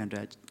ထုတ်ဖို့ရန်အတွ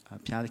က်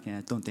ဘုရားသ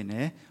ခင်တုံတင်တ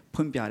ယ်ဖွ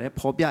င့်ပြတယ်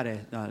ဖော်ပြ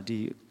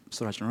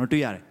တယ်ဒီဆိုတာ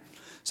ကျွန်တော်တွေ့ရ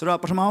တယ်ဆိုတော့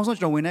ပထ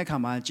မဆုံးကျွန်တော်ဝင်တဲ့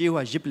အခါမှာကြေး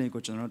ဝါရစ်ပလင်ကို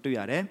ကျွန်တော်တွေ့ရ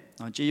တယ်။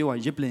နော်ကြေးဝါ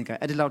ရစ်ပလင်က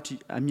အဲ့ဒီလောက်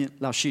အမြင့်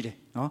လောက်ရှိ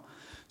တယ်နော်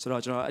။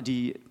ဆိုတော့ကျွန်တော်ဒီ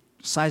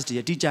size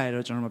တွေအတိအကျရ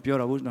တော့ကျွန်တော်မပြော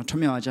တော့ဘူး။နော်ထွ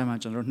မြောင်အကျမ်း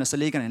မှာကျွန်တော်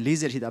24ကနေ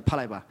40အထိသာဖတ်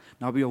လိုက်ပါ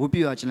။နောက်ပြီးတော့ဝိပ္ပ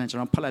ယကျမ်း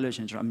ကျွန်တော်ဖတ်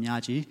လိုက်လို့ရှိရင်ကျွန်တော်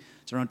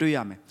အများကြီးကျွန်တော်တွေ့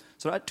ရမယ်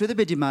။ဆိုတော့သူသ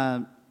ဖြင့်ဒီမှာ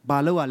ဘာ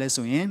လို့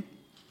ရလဲဆို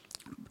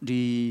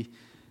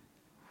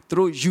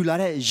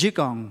ရင်ဒီသူတို့ယူလာတဲ့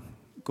ရစ်ကောင်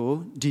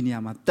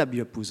ကိုဒီနေရာမှာ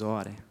တက်ပြီးတော့ပူဇော်ရ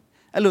တယ်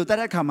။အဲ့လို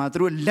တက်တဲ့အခါမှာသူ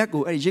တို့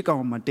လက်ကိုအဲ့ဒီရစ်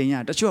ကောင်မှာတင်ရ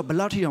တချို့ကဘယ်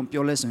လောက်ထိအောင်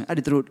ပြောလဲဆိုရင်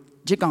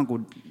အဲ့ဒီသူတို့ရစ်ကောင်ကို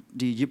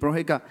ဒီယေဘရ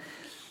ဟိ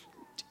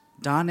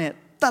ကဓာတ်နဲ့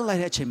တက်လိုက်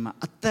တဲ့အချိန်မှာ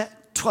အသက်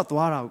ထွက်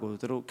သွားတာ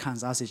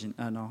ကိုသူတို့ခံစားစေချင်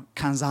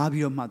ခံ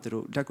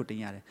စားပြီးတော့မှသူတို့လက်ကိုတင်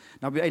ရတယ်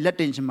။နောက်ပြီးအဲ့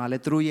လက်တင်ချင်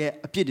မှာလဲသူတို့ရဲ့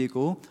အပြစ်တွေ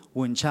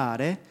ကိုဝန်ချ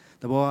ရတယ်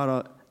။သဘော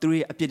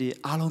ကတော့သူတို့ရဲ့အပြစ်တွေ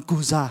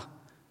အားလုံးကုစား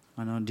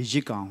ဒီ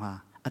ရစ်ကောင်ဟာ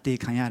အသေး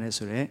ခံရတယ်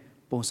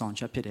ဆိုတော့ပုံ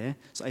ဆောင်ချက်ဖြစ်တယ်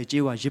။ဆိုအဲ့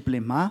ကြေးဝါရစ်ပ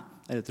လင်မှာ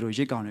အဲ့သူတို့ရ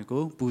စ်ကောင်တွေ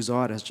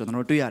ကိုပူဇော်ရတယ်ဆို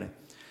ကျွန်တော်တို့တွေ့ရတယ်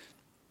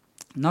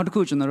။နောက်တစ်ခု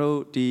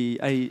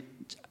ကျွန်တော်တို့ဒီအဲ့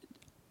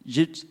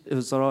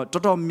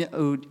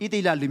ဆိုတော့တော်တော်ဣသေ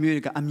လလူမျိုး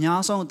တွေက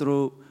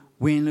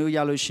အများဆုံးသူတို့ဝင်လို့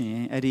ရလို့ရှိ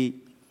ရင်အဲ့ဒီ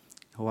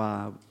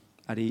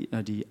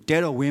ဒီ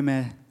တဲတော်ဝင်မ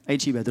ယ်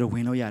အဲ့ဒီပဲသူတို့ဝ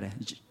င်လို့ရတယ်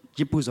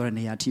ရစ်ပူဆို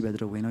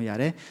တဲ့နေရာထိပဲသူတို့ဝင်လို့ရတ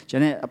ယ်ကျန်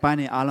တဲ့အပိုင်း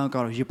တွေအားလုံး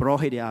ကတော့ယေဘ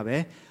ရဟိတွေ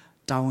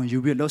ကပဲတာဝန်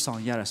ယူပြီးလှုပ်ဆောင်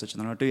ရတယ်ဆိုကျွန်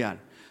တော်တို့တွေ့ရတယ်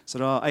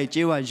ဆိုတော့အဲ့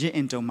ကျေးဝါရစ်အ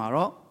င်တုံမှာ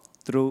တော့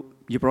သူတို့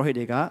ယေဘရဟိ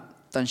တွေက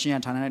တန်ရှင်း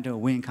ရဌာန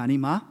နဲ့ဝင်ခါနီ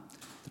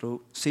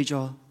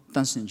မှာသူတို့စေချော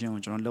တန်ဆင်ခြင်းကို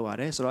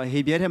ကျွန်တော်လုပ်ရတယ်ဆိုတော့ဟေ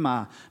ဘရဲထဲမှာ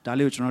ဒါ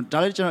လေးကျွန်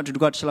တော်ဒီ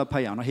ကတစ်ချက်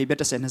ဖတ်ရအောင်နော်ဟေဘရဲ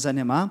10:20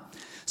နဲ့မှာ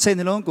စိတ်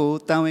နှလုံး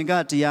ကိုတန်ဝင်က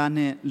တရား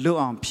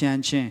နဲ့လွတ်အောင်ဖြ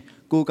န်းခြင်း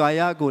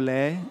ကိုယ်ကာယကိုလ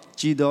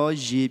ည်းကြည်သော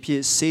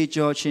ရည်ဖြင့်စေ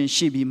ကြောခြ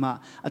င်းရှိပြီးမှ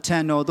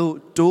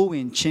အထံတော်သို့တိုးဝ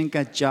င်ချင်းက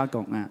ပ်ကြကု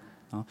န်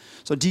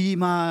အံ့နော်ဆိုတော့ဒီ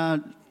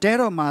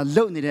မှာတဲတော်မှာ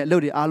လှုပ်နေတဲ့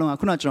အလုပ်တွေအားလုံးက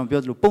ခုနကျွန်တော်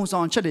ပြောသလို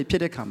ပုံဆောင်ချက်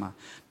တွေဖြစ်တဲ့ခါ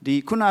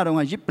မှာဒီခုန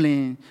ကတော့ရစ်ပလ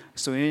င်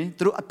ဆိုရင်သူ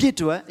တို့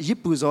အပြစ်တွေ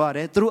ရစ်ပူဇော်ရ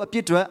တယ်သူတို့အပြ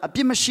စ်တွေအပြ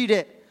စ်မရှိ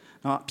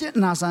တဲ့နော်အပြစ်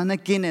နာဆန်နဲ့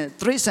ကင်း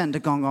တဲ့သရိษံ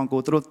တကောင်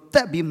ကောင်ကိုသူတို့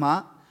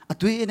တက်ပြီးမှအ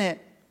သွေး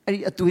နဲ့အဲ့ဒီ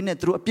အသွေးနဲ့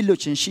သူတို့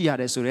အပြစ်လွတ်ခြင်းရှိရ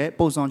တယ်ဆိုတော့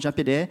ပုံဆောင်ချက်ဖြ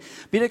စ်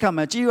တယ်ပြီးတဲ့ခါ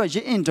မှာကြည့်ရရ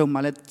စ်အင်တုံ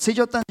မှာလည်းဆေး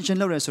ကြော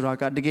တန်ရှင်လုပ်ရဲဆိုတာ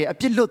ကတကယ်အ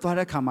ပြစ်လွတ်သွား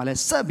တဲ့ခါမှာလည်း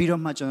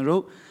ဆက်ပြီးတော့မှကျွန်တော်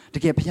တို့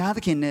တကယ်ဘုရားသ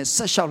ခင်နဲ့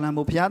ဆက်လျှောက်လမ်း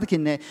ဖို့ဘုရားသ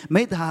ခင်နဲ့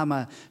မိသားဟာမှာ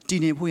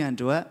တည်နေဖို့ရန်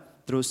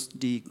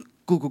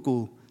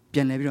အတွက်သူတို့ဒီကိုပြ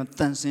န်လဲပြီးတော့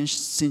တန်ဆ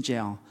င်းစင်ကြ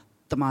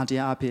အောင်တမန်တ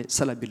ရားအဖြစ်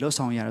ဆက်လက်ပြီး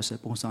လှုပ်ဆောင်ရရ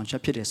ဆိုပုံ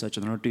ဆောင်ချက်ဖြစ်တယ်ဆိုတော့ကျွ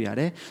န်တော်တို့တွေ့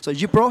ရတယ်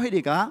ဆိုတော့ယေဘ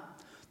ရဟိတွေ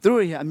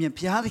ကသူတို့ရဲ့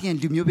အမြင်ဘုရားသခင်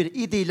လူမျိုးဖြစ်တဲ့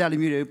ဣသေလလူ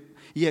မျိုးတွေ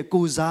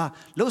ရဲ့ကို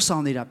စားလှုပ်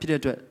ဆောင်နေတာဖြစ်တဲ့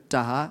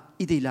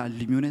အတွက်ဒါဟာဣသေ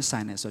လလူမျိုးနဲ့ဆို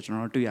င်တယ်ဆိုတော့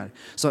ကျွန်တော်တို့တွေ့ရ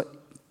တယ်ဆိုတော့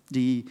ဒီ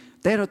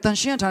တဲ့တော့တန်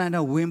ရှင်းထား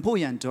တဲ့ဝင်ဖို့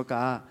ရန်တော့က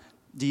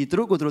ဒီသူ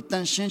တို့ကိုသူတို့တ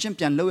န်ရှင်းချင်း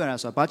ပြန်လှုပ်ရတာ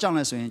ဆိုတာဘာကြောင့်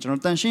လဲဆိုရင်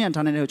ကျွန်တော်တန်ရှင်းရ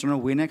ထားတဲ့ကိုကျွန်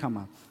တော်ဝင်တဲ့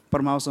အခါမှာ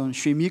ပထ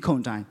မဆုံးရွှေမီး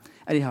ခုံတို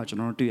င်းအဲ့ဒီဟာကိုကျွန်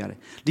တော်တို့တွေ့ရတယ်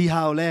ဒီဟာ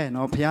ကိုလ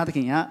ည်းနော်ဘုရားသခ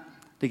င်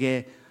ကတ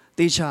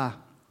ကယ်တေချာ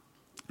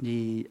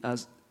ဒီ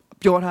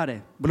ပြောထားတယ်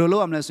ဘယ်လိုလု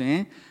ပ်ရမလဲဆိုရင်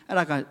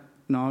အဲ့ဒါက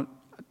နော်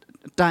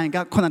တိုင်က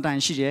9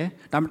တိုင်ရှိ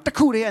တယ်ဒါပေမဲ့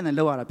တစ်ခုတည်းနဲ့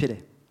လောက်ရတာဖြစ်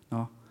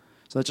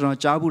တယ်နော်ဆိုတော့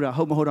ကျွန်တော်ကြားဘူးတာဟု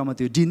တ်မဟုတ်တော့မ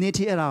သိဘူးဒီနေ့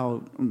ထိ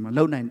အဲ့ဒါကို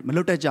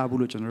မလုပ်တတ်ကြ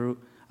ဘူးလို့ကျွန်တော်တို့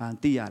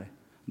သိရတယ်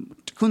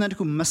တစ်ခုနဲ့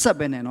တစ်ခုမ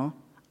ဆက်ပဲနဲ့နော်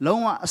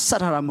လုံးဝအ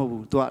ဆက်ထားတာ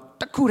မဟုတ်ဘူးသူ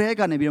ကတစ်ခုတည်း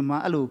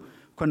ကနေပြီးတော့မှအဲ့လို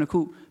9ခု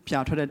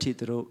ဖြာထွက်တဲ့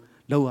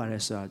အထိသူတို့လောက်ရတယ်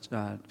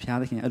ဆိုတာဘုရား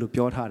သခင်အဲ့လို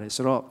ပြောထားတယ်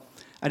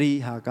ဆိုတော့အဲ့ဒီ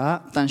ဟာ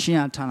ကတန်ရှ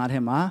င်းရဌာ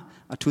နထဲမှာ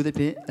အထူး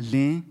သဖြင့်အလ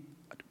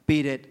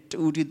င်းပေး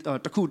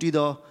တဲ့တစ်ခုတည်း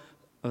သော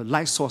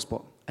light source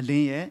ပေါ့အလ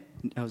င်းရဲ့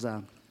ဟိုစား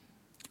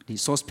ဒီ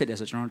source ဖြစ်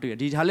တယ်ဆိုကျွန်တော်တွေ့တယ်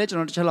ဒီဟာလည်း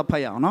ကျွန်တော်တစ်ချက်လောက်ဖတ်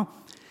ရအောင်နော်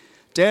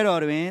တဲတော်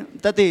တွင်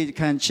တသက်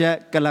ခံချ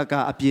က်ကလ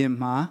ကအပြင်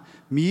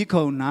မှာမီး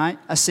ခုံ၌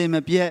အစင်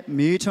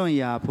မပြတ်မေးထွ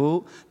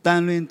န်းရာဖို့တန်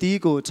လွင်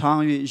တီးကို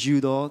ထောင်း၍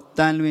ယူသောတ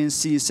န်လွင်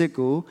စီ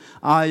စစ်ကို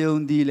အာယု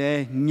န်သည်လ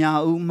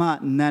ည်းညာဥမှ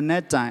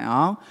နတ်နဲ့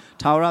တိုင်အောင်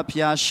ထာဝရဘု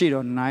ရားရှိ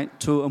တော်၌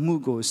ထိုအ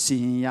မှုကိုစီ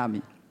ရင်ရ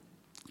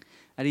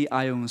မည်အဲ့ဒီအာ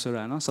ယုန်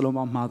ဆိုတာနော်စလုံး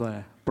ပေါင်းမှားသွား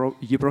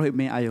တယ်ယေဘ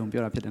ရဟိမ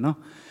င်းအာယုန်ပြောတာဖြစ်တယ်နော်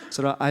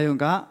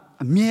ဆိုတော့အာယုန်က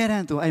အမြဲ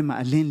တမ်းသူအဲ့မှာ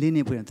အလင်းလ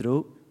င်းနေဖွင့်သူ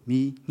တို့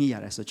မီးညှိရတ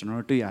ယ်ဆိုကျွန်တော်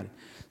တို့တွေ့ရတယ်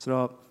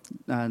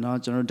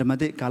ဆိုတော့နော်ကျွန်တော်ဓမ္မ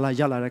သစ်ကာလ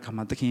ရောက်လာတဲ့ခါ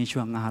မှာသခင်ယေရှု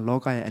ကငါဟာလော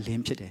ကရဲ့အလ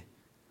င်းဖြစ်တယ်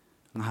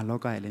ငါဟာ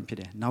လောကရဲ့အလင်းဖြစ်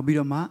တယ်နောက်ပြီး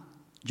တော့မှ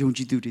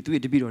ယုံကြည်သူတွေ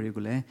သူ့ရဲ့တပည့်တော်တွေ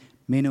ကိုလ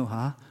ည်းမ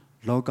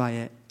င်းတို့ဟာလော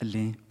ကရဲ့အလ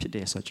င်းဖြစ်တ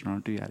ယ်ဆိုတော့ကျွန်တော်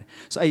တို့တွေ့ရတယ်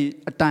ဆိုတော့အဲ့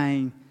အတိုင်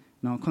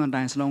နော်ခု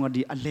နတိုင်စလုံးက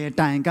ဒီ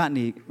အလဲတိုင်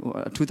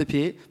ကနေအထူးသဖြ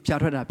င့်ဖြာ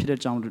ထွက်တာဖြစ်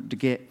တဲ့ကြောင့်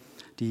တကယ်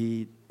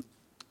ဒီ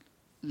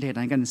လေ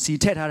တိုင်း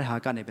ကစီထက်ထားတဲ့ဟာ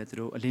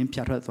ကနေပဲသူတို့အလင်း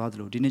ဖြာထွက်သွားသ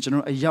လိုဒီနေ့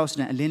ကျွန်တော်တို့အရောက်စ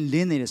တဲ့အလင်း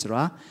လင်းနေတယ်ဆို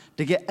တာ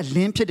တကယ်အလ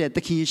င်းဖြစ်တဲ့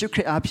သခင်ယေရှုခ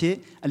ရစ်အားဖြ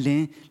င့်အ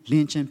လင်း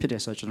လင်းခြင်းဖြစ်တယ်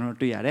ဆိုတော့ကျွန်တော်တို့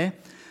တွေ့ရတယ်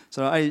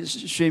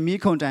ဆိုတော့အဲရွှေမီး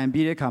ခုံတိုင်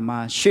ပြီးတဲ့ခါမှာ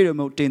ရှေ့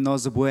ရမုတ်တင်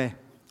သောစ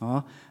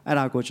ပွဲနော်အဲ့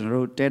ဒါကိုကျွန်တော်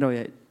တို့တဲတော်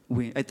ရဲ့ဝ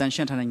င်အတန်ရှ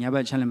င်းထားတဲ့ညာဘ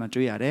က်ချမ်းလ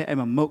မှာတွေ့ရတယ်အဲ့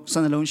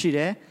မှာမုတ်စံနှလုံးရှိ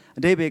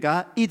တယ်အတိတ်ဘက်က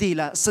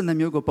ဣတိလ12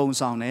မျိုးကို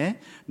ပုံဆောင်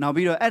တယ်နောက်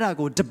ပြီးတော့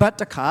အဲ့ဒါကိုတပတ်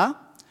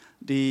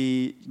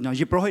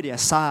တစ်ခါဒီနော်ယေဘရဟိတွေ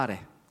ကစားရတယ်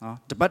နော်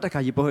တပတ်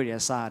တစ်ခါယေဘရဟိတွေ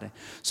ကစားရတယ်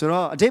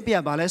ဆိုတော့အတိတ်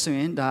ဘက်ကဘာလဲဆိုရ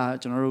င်ဒါ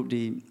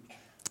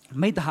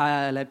ကျွန်တော်တို့ဒီမိတ္တ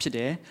ဟာလည်းဖြစ်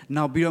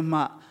တယ်နောက်ပြီးတော့မှ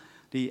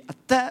ဒီ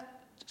အသက်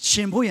ရှ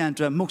င်ဖို့ရန်အ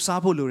တွက်မုတ်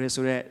စားဖို့လို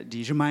တယ်ဆိုတော့ဒီ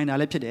reminder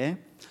လည်းဖြစ်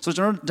တယ်ဆိုတော့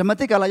ကျွန်တော်တို့ဓမ္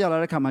မသစ်ကာလရောက်လာ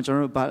တဲ့ခါမှာ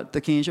ကျွန်တော်တို့သ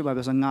ခင်ယေရှုဘာ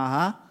ပြော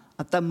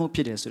ဆိုငါဟာအ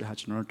သက်မုတ်ဖြစ်တယ်ဆိုတဲ့ဟာ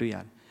ကျွန်တော်တို့တွေ့ရ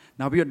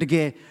တယ်နောက်ပြီးတော့တက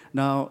ယ်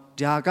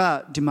နောက်ဒါက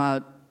ဒီ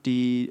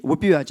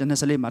မှာဒီဝိပယကျမ်း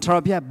စာလေးမှာထာဝရ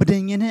ဘုရားဗ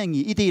ဒင်ငင်နဲ့အ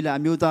ညီဣတိလ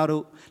အမျိုး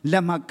သားတို့လ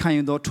က်မှခံ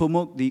ယူသောထို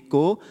မုတ်ဒီ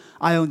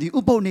ကိုအာယုန်ဒီဥ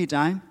ပုပ်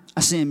နေ့တို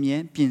င်းအစဉ်အ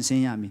မြဲပြင်ဆ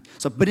င်ရမည်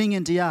ဆိုတော့ဗဒင်င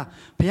င်တရား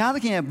ဘုရားသ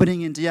ခင်ရဲ့ဗဒင်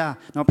ငင်တ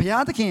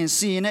ရားနော်ဘုရားသခင်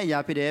စီရင်တဲ့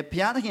အရာဖြစ်တယ်ဘု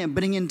ရားသခင်ဗ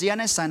ဒင်ငင်တရား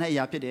နဲ့ဆိုင်တဲ့အရာ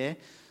ဖြစ်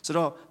တယ်ဆို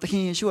တော့သခ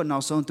င်ယေရှုက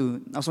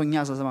နောက်ဆုံးည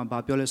ဆဆ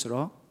မှာဘာပြောလဲဆို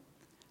တော့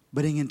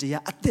ဗဒင်ငင်တ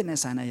ရားအသက်နဲ့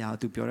ဆိုင်တဲ့အရာကို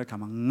သူပြောတဲ့အခါ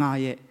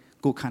မှာငါရဲ့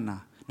ကိုယ်ခန္ဓာ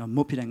နော်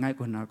မုတ်ဖြစ်တဲ့ငါ့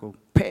ကိုယ်ခန္ဓာ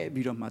ကိုဖဲ့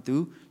ပြီးတော့မှသူ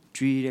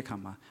ကျွေးတဲ့ခါ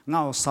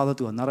မှာငါ့ကိုစား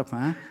တဲ့သူကနောက်တစ်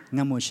ဖန်င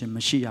တ်မွရှင်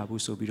မရှိ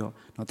ရဘူး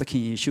ဆိုပြီးတော့နော်သ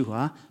ခင်ယေရှုဟာ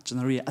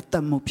ကျွန်တော်ရဲ့အသ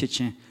က်မုတ်ဖြစ်ခြ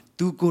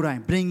င်းသူကိုယ်တိုင်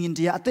bringing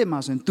တရားအသက်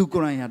မှာဆိုရင်သူကို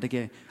ယ်တိုင်ရတက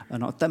ယ်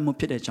နော်အသက်မုတ်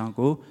ဖြစ်တဲ့အကြော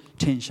င်းကို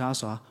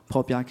ထင်ရှားစွာ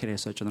ဖော်ပြခဲ့တယ်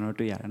ဆိုတော့ကျွန်တော်တို့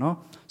တွေ့ရတယ်နော်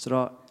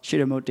ဆိုတော့ရှေ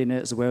ရမုတ်တင်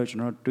တဲ့ဇပွဲကို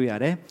ကျွန်တော်တို့တွေ့ရ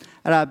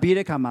တယ်အဲ့ဒါပြီး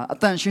တဲ့ခါမှာ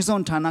အတန်ရှ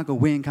င်းဆုံးဌာန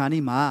ကိုဝင်ခါနေ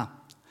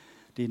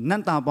မှာဒီန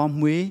တ်တာပေါင်း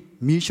မွေး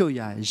မီးရှို့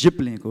ရာရစ်ပ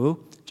လင်ကို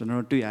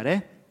ကျွန်တော်တို့တွေ့ရ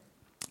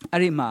တယ်အဲ့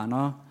ဒီ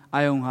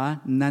မှာနော်အာယုံဟာ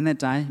နန်း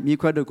နဲ့တို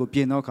င်းမိခွက်တို့ကိုပြ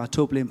င်သောအခါ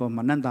ထိုးပလင်ပေါ်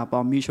မှာနတ်တာ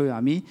ပေါင်းမိရှို့ရ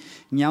မည်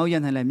။ညောင်းရံ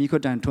နဲ့လ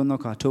ည်းမိခွက်တန်ထွန်းသော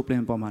အခါထိုးပ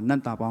လင်ပေါ်မှာ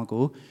နတ်တာပေါ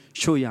င်းကို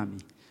ရှို့ရ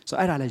မည်။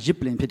ဆိုအဲ့ဒါလည်း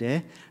ရစ်ပလင်ဖြစ်တယ်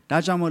။ဒါ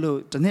ကြောင့်မလို့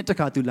တစ်နှစ်တစ်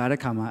ခါသူလာ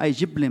တဲ့ခါမှာ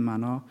အဲ့ရစ်ပလင်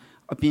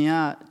မှာနော်အပြင်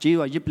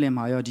ကကြေးရွာရစ်ပ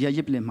လင်မှာရောဒီက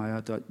ရစ်ပလင်မှာ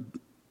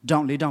ရောသူဒေါ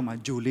င်းလေးဒေါင်း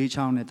မှာဂျိုလေး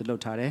ချောင်းနဲ့သူ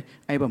လှုပ်ထားတယ်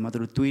။အဲ့ပေါ်မှာသူ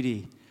တို့သွေး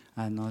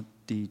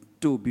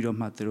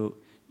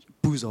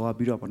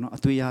တွေနော်ဒီတို့ပြီးတော့မှသူတို့ပူဇော်ပြီးတော့ပေါ့နော်အ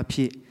သွေး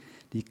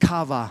ရဖြစ်ဒီ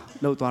cover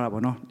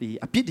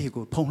လောက်သွားတာပေါ့နော်ဒီအပြစ်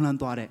တွေကိုဖုံးလွှမ်း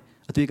သွားတဲ့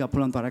အသွေးကဖုံး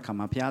လွှမ်းသွား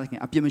တဲ့ခါမှာဘုရားသ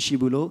ခင်အပြစ်မရှိ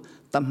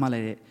ဘူးလို့သတ်မှတ်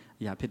လိုက်တဲ့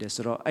အရာဖြစ်တယ်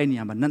ဆိုတော့အဲ့ဒီနေ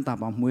ရာမှာနတ်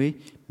သားပေါ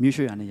င်းမွေးမြို့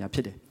ရွှေ့ရနေရာဖြ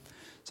စ်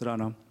တယ်ဆိုတော့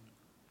နော်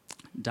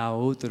ဒါ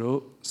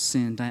ကိုသူတို့စ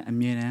င်တိုင်း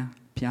အမြဲတမ်း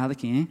ဘုရားသ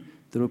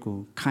ခင်သူတို့ကို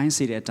ခိုင်းစေ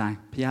တဲ့အတိုင်း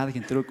ဘုရားသ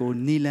ခင်သူတို့ကို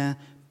နီလန်း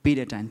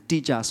ပေးတဲ့အတို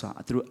င်းတိကျစွာ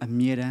သူတို့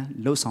အမြဲတမ်း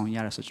လှုပ်ဆောင်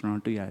ရတယ်ဆိုကျွန်တော်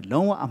တို့တွေ့ရတယ်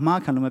လုံးဝအမှား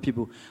ခံလို့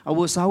မဖြစ်ဘူးအဝ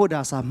တ်စားဝတ်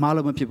တာ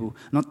စားမှားလို့မဖြစ်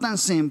ဘူးနော်တ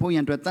န့်စင်ဖို့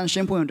ရန်အတွက်တန့်ရှ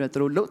င်းဖို့ရန်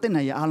အတွက်သူတို့လှုပ်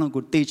တဲ့နေရာအားလုံး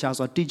ကိုတေချာ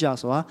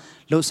စွာတိကျစွာ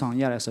လှုပ်ဆောင်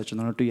ရတယ်ဆိုကျွန်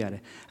တော်တို့တွေ့ရတယ်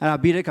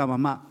အဲ့ဒါပြီးတဲ့အခါမှာ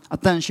မှ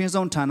အတန်ရှ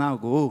င်းဆုံးဌာန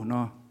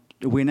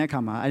ကိုနော်ဝင်တဲ့အခါ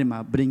မှာအဲ့ဒီ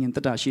မှာဗြိဉ္ဉ်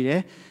တက်တာရှိ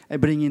တယ်အဲ့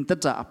ဗြိဉ္ဉ်တက်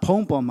တာ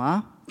အဖုံးပေါ်မှာ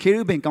ခေ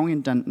ရုဘင်ကောင်းက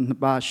င်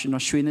တန်နှစ်ပါး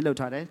နော်ရွှေနဲ့လှုပ်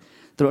ထားတယ်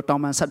သူတို့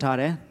တောင်ပန်ဆက်ထား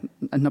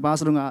တယ်နှစ်ပါး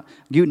စလုံးက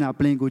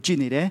ဂိူနာပလင်ကိုကြ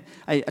ည့်နေတယ်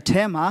အဲ့အ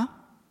ထဲ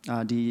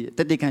မှာဒီတ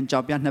က်တေခံကြော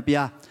က်ပြနှစ်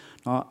ပြား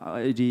နော်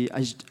ဒီ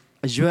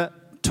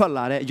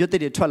အရွက်ထွက်လာတဲ့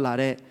အရွက်တွေထွက်လာ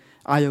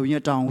တဲ့အာယုံ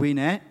ရတောင်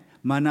ဝေးနဲ့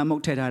မာ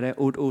နမုတ်ထည့်ထား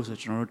တဲ့အိုးအိုးဆို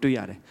ကျွန်တော်တို့တွေ့ရ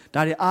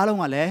တယ်ဒါတွေ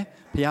အားလုံးကလည်း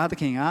ဘုရားသ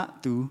ခင်က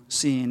သူ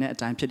စီရင်တဲ့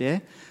အတိုင်းဖြစ်တယ်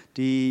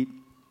ဒီ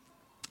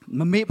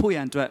မမေ့ဖို့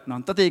ရန်အတွက်နော်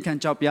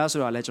တက်တေခံကြောက်ပြားဆို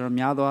တာလည်း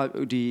ကျွန်တော်များသော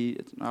ဒီ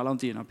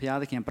အားလုံးသိရနော်ဘု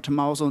ရားသခင်ပထမ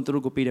ဆုံးသူ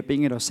တို့ကိုပေးတဲ့ပေး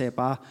ငယ်တော်10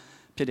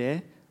ပါးဖြစ်တယ်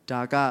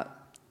ဒါ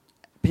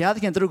ကဘုရား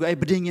သခင်တို့ကအဲ့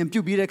ဗဒင်ငင်ပြု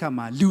တ်ပြီးတဲ့အခါ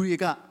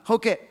မှာလူတွေ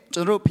ကဟုတ်ကဲ့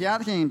ကျွန်တော်တို့ဘုရား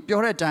သခင်ပြော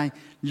တဲ့အတိုင်း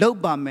လုပ်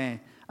ပါ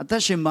မယ်အ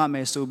သက်ရှင်ပါမ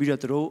ယ်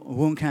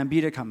ဆိုပြီးတော့တို့ဝန်ခံ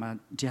ပြီးတဲ့အခါ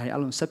မှာဒီဟာတွေ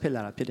အလုံးဆက်ဖြစ်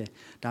လာတာဖြစ်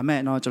တယ်ဒါမဲ့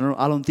တော့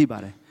ကျွန်တော်တို့အားလုံးသိပါ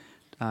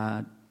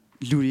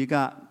တယ်လူတွေ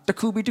ကတစ်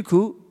ခုပြီး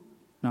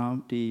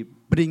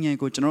တစ်ခုနော်ဒီဗဒင်ငင်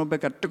ကိုကျွန်တော်တို့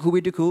ဘက်က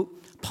တစ်ခုပြီးတစ်ခု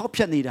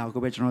ဖောက်ဖျက်နေတာကို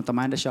ပဲကျွန်တော်တို့တ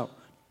မိုင်းတစ်လျှောက်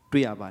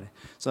တွေ့ရပါတယ်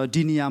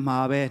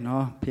ဆိုတော့ဒီနေရာမှာပဲ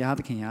နော်ဘု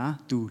ရားသခင်က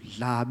သူ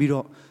လာပြီး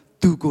တော့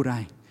သူကိုယ်တို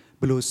င်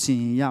ဘယ်လို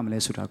ဆင်ရ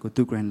မလဲဆိုတာ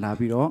ကိုသူကိုယ်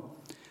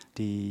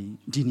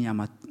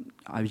တိုင်လာပြီးတော့ဒီနေရာမှာ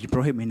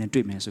ပရောဟိတ်မင်း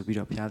နဲ့တွေ့မယ်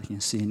ဆိုပြီးတော့ဘုရားသခင်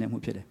စီရင်နေမှု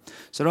ဖြစ်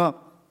တယ်ဆိုတော့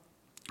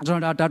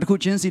ကျွန်တော်ဒါတခု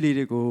ချင်းစီလေး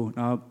တွေကို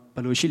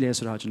ဘယ်လို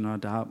ရှိလဲဆိုတော့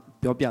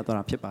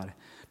ကျွန်တော်ဒါပြောပြသွားတာဖြစ်ပါတယ်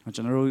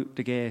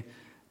ကျွန်တော်တို့တ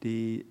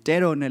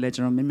ကယ်ဒီတဲတော်နဲ့လည်း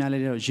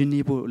ကျွန်တော်များများလေးတော့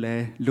ယဉ်နေဖို့လ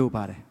ည်းလိုပါ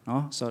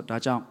တယ်နော်ဆိုတော့ဒါ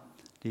ကြော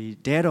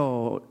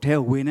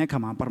င့်ဒီတဲတော်ထဲဝင်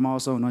တဲ့ခါမှာပထ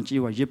မဆုံးတော့ကြည့်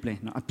ရရစ်ပလင်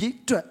နော်အပြည့်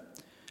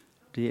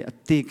အတွက်ဒီအ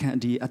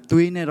သေးခံဒီအ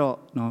သွေး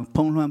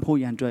နဲ့တော့နော်ဖုံးလွှ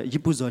မ်းဖို့ရန်အတွက်ရ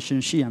စ်ပူဇော်ရှ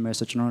င်ရှိရ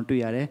မယ်ဆို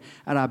ကျွန်တော်တို့တွေ့ရ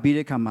တယ်အဲ့ဒါပြီး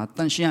တဲ့ခါမှာ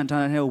တန်ရှင်း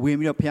ထားတဲ့ထဲကိုဝင်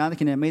ပြီးတော့ဘုရားသ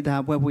ခင်နဲ့မိ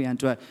သားဖွဲ့ဖို့ရန်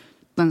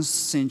အတွက်တန်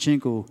ဆင်ခြင်း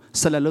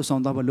ကိုဆက်လက်လှုပ်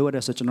ဆောင်သွားဖို့လိုရတ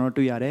ယ်ဆိုကျွန်တော်တို့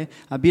တွေ့ရတယ်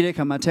ပြီး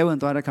တဲ့ခါမှာထဲ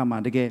ဝင်သွားတဲ့ခါ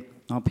မှာတ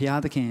ကယ်နော်ဘုရား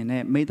သခင်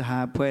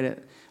နဲ့မိသားဖွဲ့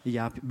တဲ့အ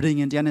ရာ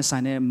ဗြိဉ္ဉ်တရားနဲ့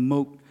ဆိုင်တဲ့မု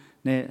တ်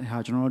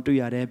နဲ့ဟာကျွန်တော်တို့တွေ့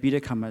ရတယ်ပြီး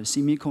တဲ့ခါမှာ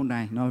စီမီ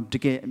ခုံတိုင်းနော်တ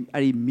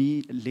ကယ်အဲ့ဒီ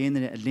မီးလ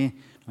င်းတဲ့အလ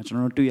င်းကျွန်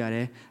တော်တို့တွေ့ရတ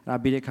ယ်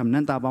အဲ့ဒါပြီးတဲ့ခါ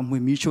နန်တာပေါ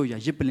င်းမှွေမီးချို့ရ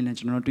ရစ်ပလင်နဲ့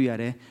ကျွန်တော်တို့တွေ့ရ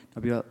တယ်နော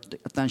က်ပြီးတော့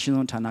အတန်ရှ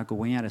င်းဆုံးဌာန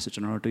ကိုဝင်ရတယ်ဆိုကျွ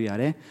န်တော်တို့တွေ့ရတ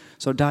ယ်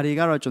ဆိုတော့ဒါတွေ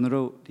ကတော့ကျွန်တော်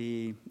တို့ဒီ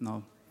နော်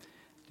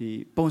ဒီ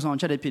ပုံဆောင်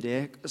ချက်တွေဖြစ်တယ်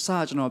အစ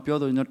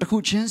ကျွန်တော်ပြောလို့တ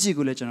ခုချ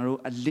င်းစီကိုလည်း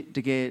ကျွန်တော်တို့တ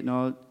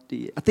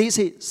ကယ်နော်ဒီအ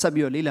သေးစိတ်ဆက်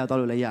ပြီးတော့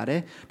လေ့လာသွားလို့လည်းရ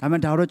တယ်ဒါပေမဲ့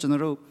ဒါတော့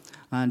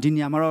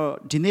ကျွန်တော်တို့ဒီနေရာမှာတော့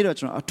ဒီ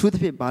နေ့တော့ကျွန်တော်အထူး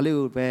သဖြင့်ဘာ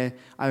လို့ပဲ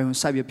အာ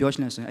ယုံဆက်ပြီးပြောချ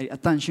င်လဲဆိုရင်အဲ့အ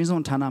တန်ရှင်း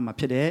ဆုံးဌာနမှာ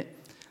ဖြစ်တဲ့အ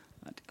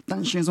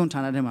တန်ရှင်းဆုံးဌာ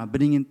နထဲမှာ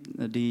ဗဒင်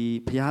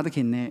ဒီဘုရားသ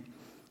ခင်နဲ့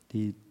ဒီ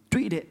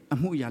တွေ့တဲ့အ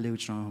မှုအရာလေးကို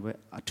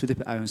ကျွန်တော်ပဲအထူးသဖြ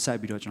င့်အာရုံ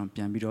စိုက်ပြီးတော့ကျွန်တော်ပြ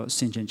န်ပြီးတော့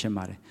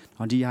ဆင်ခြင်ချင်ပါတယ်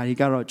။ဒီဟာ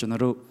တွေကတော့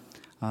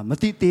ကျွန်တော်တို့မ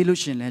သိ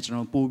သေးလို့ရှင်လဲကျွန်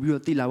တော်ပို့ပြီးတော့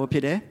သိလာဖို့ဖြ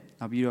စ်တယ်။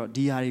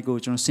နောက်ပြီးတော့ဒီဟာတွေ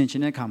ကိုကျွန်တော်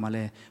ဆင်ခြင်တဲ့အခါမှာ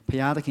လဲဘု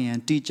ရားသခင်ရဲ့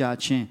တိကျ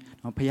ခြ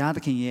င်းနော်ဘုရား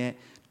သခင်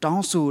ရဲ့တော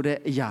င်းဆိုတဲ့အ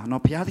ရာ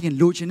နော်ဘုရားသ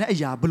ခင်လိုချင်တဲ့အ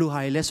ရာဘယ်လိုဟာ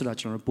တွေလဲဆိုတော့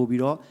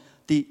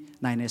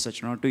ကျွန်တော်ပို့ပြီးတော့သိနိုင်တယ်ဆိုတော့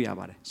ကျွန်တော်တွေ့ရ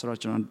ပါတယ်။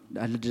ဆိုတော့ကျွန်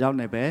တော်ဒီတော့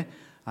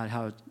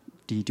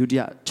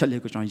နဲ့ပဲဒီဒုတိယချက်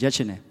လေးကိုကျွန်တော်ရက်ချ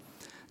င်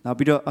တယ်နောက်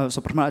ပြီးတော့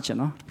ဆိုပထမ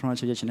အချက်နော်ပထမ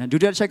အချက်ရချင်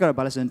တယ်ဒုတိယချက်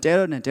ကတော့ဘာလဲဆို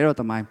ရင်တဲရောနဲ့တဲရော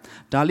သမို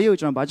င်းဒါလေး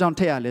ကိုကျွန်တော်ဘာကြော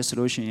င့်ထည့်ရလဲ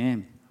ဆိုလို့ရှိ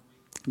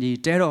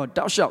ရင်ဒီတဲရော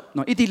တောက်လျှောက်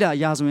နော်ဣတိလ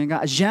ရာဇဝင်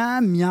ကအ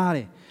ရန်များတ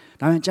ယ်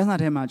ဒါပေမဲ့ကျမ်းစာ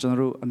ထဲမှာကျွန်တော်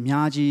တို့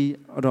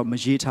အများကြီးတော့မ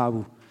ရေးထား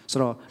ဘူးဆို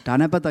တော့ဒါ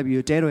နဲ့ပတ်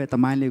သက်ပြီးတဲရောရဲ့သ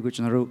မိုင်းလေးကို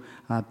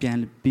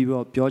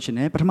ကျွန်တော်တို့ပြန်ပြီးတော့ပြောချင်တ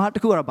ယ်ပထမတ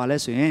စ်ခု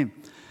ကတော့ဘာလဲဆို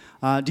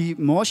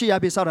ရင်ဒီမောရှိရ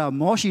ပြ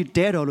ဆောက်တာမော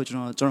ရှိတဲတော်လို့ကျွန်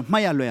တော်မှ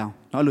တ်ရလွယ်အောင်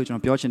เนาะလို့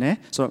ကျွန်တော်ပြောချင်တယ်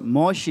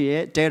ဆိုတော့မော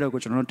ရှိရဲ့တဲတော်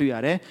ကိုကျွန်တော်တို့တွေ့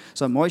ရတယ်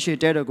ဆိုတော့မော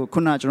ရှိတဲတော်ကိုခု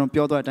နက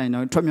ကျွန်တော်ပြောသွားတဲ့အတို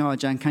င်းထွက်မြောက်အ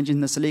ကျမ်းခန်းကြီး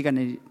24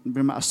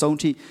ကနေပြီးမှအဆုံး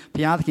ထိ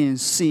ဘုရားသ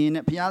ခင်စီရင်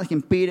နဲ့ဘုရားသခ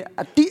င်ပေးတဲ့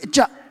အတိအကျ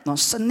เนาะ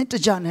စနစ်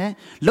တကျနဲ့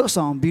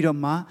လှုပ်ဆောင်ပြီးတော့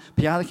မှ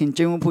ဘုရားသ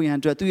ခင်ကျင့်ဝတ်ဖို့ရန်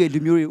အတွက်သူ့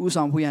ရဲ့လူမျိုးတွေဥ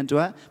ဆောင်ဖို့ရန်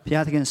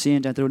အတွက်ဘုရားသခင်စီ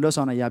ရင်တဲ့သူတို့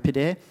လှုပ်ဆောင်တဲ့အရာဖြစ်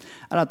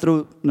တယ်အဲ့ဒါသူတို့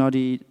เนาะဒီ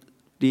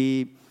သူ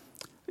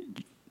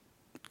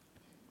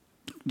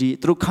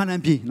တို့ခါ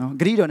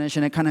နန်ပြည်နော်ဂရိတော်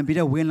နဲ့ရှင်နဲ့ခါ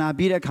နန်ပြည်တဲ့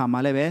ဝင်လာပြီးတဲ့အခါမှာ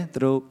လည်းပဲသူ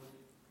တို့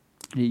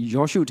ဒီ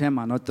ယောရှုထဲ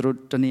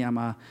မှာနော်သူတို့တနေရာ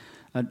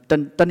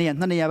မှာတနေရာ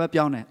နှစ်နေရာပဲ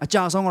ပြောင်းတယ်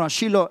အကြဆုံးကတော့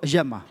ရှီလော့အ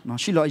ရက်မှာနော်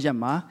ရှီလော့အ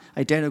ရက်မှာ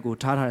အဲ့တဲတွေ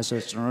ကိုထားထားတယ်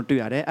ဆိုကျွန်တော်တို့တွေ့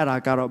ရတယ်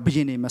အဲ့ဒါကတော့ဘု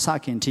ရင်နေမ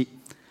စခင်ထိ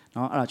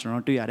နော်အဲ့ဒါကျွန်တော်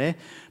တို့တွေ့ရတယ်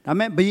ဒါပေ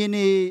မဲ့ဘုရင်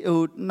နေ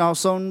ဟိုနောက်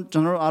ဆုံး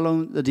ကျွန်တော်တို့အားလုံး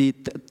ဒီ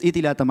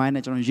ဣတိလသမို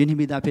င်းနဲ့ကျွန်တော်ရ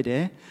င်းနှီးမိသားဖြစ်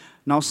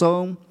တယ်နောက်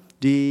ဆုံး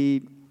ဒီ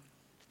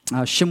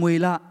ရှ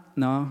မွေလ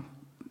နော်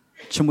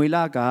ရှမွေလ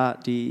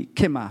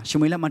ကဒီခေတ်မှာရှ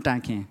မွေလမတို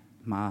င်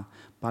ခင်မှာ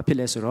ဘာဖြစ်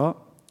လဲ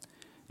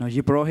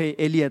ဆိုတော့နော်ယေဘ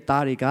ရဟေအေလိယ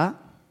သားတွေ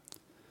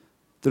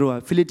ကသူတို့က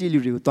ဖိလိတိလူ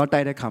တွေကိုတွား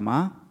တိုက်တဲ့ခါ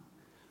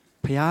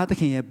မှာဘုရား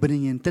သခင်ရဲ့ဗြိ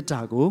ဉ္ဉ်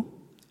တက်တာကို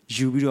ယူ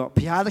ပြီးတော့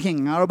ဘုရားသ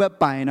ခင်ငါတို့ဘက်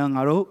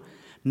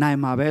ပိုင်တော့ငါတို့နိုင်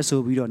မှာပဲဆို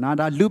ပြီးတော့နာ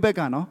ဒါလူ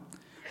ဘက်ကနော်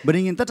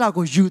ဗြိဉ္ဉ်တက်တာ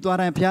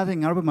ကိုယူသွားတိုင်းဘုရားသခင်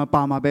ငါတို့ဘက်မှာ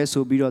ပါ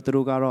မှာပဲဆိုပြီးတော့သူ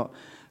တို့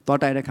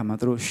ကတော့တွားတိုက်တဲ့ခါမှာ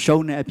သူတို့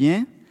ရှုံးတဲ့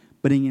အပြင်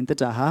ပရိငင်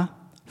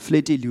တက်တာဟာဖ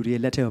လစ်တီလူတွေ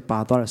လက်ထက်ပါ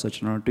သွားတယ်ဆို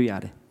ကျွန်တော်တွေ့ရ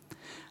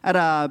တယ်အဲ့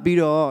ဒါပြီး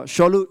တော့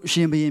ရှောလုရှ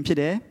င်ဘု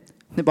ရင်ဖြစ်တယ်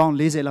နှစ်ပေါင်း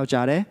40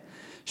လောက်ကြာ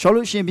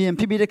တယ်ရှောလုရှင်ဘုရင်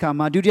ဖြစ်ပြီး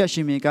တဲ့ခါမှာဒုတိ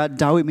ယရှင်ဘုရင်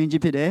ကဒါဝိဒ်မ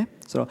င်းကြီးဖြစ်တယ်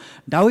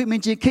ဆိုတော့ဒါဝိဒ်မ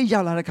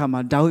င်းကြီးခိတ်ရောက်လာတဲ့ခါမှာ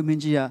ဒါဝိဒ်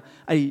မင်းကြီး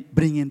ကအဲ့ဒီ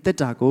ပရိငင်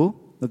တက်တာကို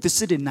သစ်စ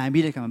စ်တွေနိုင်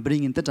ပြီးတဲ့ခါမှာ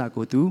ပရိငင်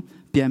တက်တာကိုသူ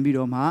ပြန်ပြီး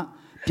တော့မှ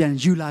ပြန်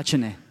ယူလာခြ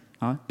င်းတယ်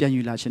နော်ပြန်ယူ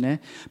လာခြ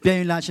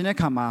င်းတဲ့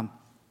ခါ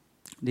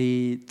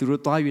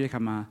မှာဒီသူတို့သွားယူတဲ့ခါ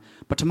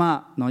မှာပထမ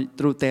နော်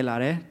သူတို့တဲလာ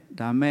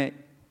တယ်ဒါပေမဲ့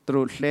သူ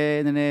တို့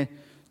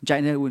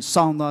လှဲနေကြိုင်နေဝင်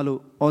ဆောင်းသွားလို့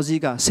အော်စီ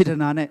ကစေတ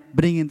နာနဲ့ပ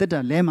ရိငင်တက်တာ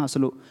လဲမှာဆို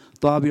လို့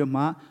သွားပြီးတော့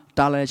မှ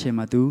တားလိုက်တဲ့အ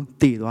ချိန်မှာသူ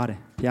တည်သွားတယ်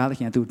ဘုရားသ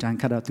ခင်ကသူ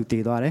တန်ခတ်တော့သူ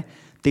တည်သွားတယ်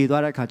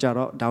တည်သွားတဲ့ခါကျ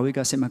တော့ဒါဝိဒ်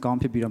ကစစ်မကော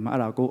င်းဖြစ်ပြီးတော့မှအဲ့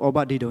ဒါကိုအော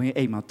ဘဒေဒုံ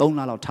ရဲ့အိမ်မှာ3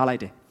လလောက်ထားလိုက်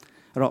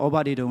တယ်အဲ့တော့အောဘ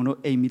ဒေ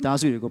ဒုံတို့အိမ်မိသား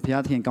စုတွေကိုဘု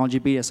ရားသခင်ကော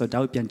င်းချီးပေးရဆိုတော့ဒါ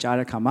ဝိဒ်ပြန်ကြား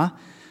တဲ့ခါမှာ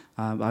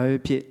ဘာပဲ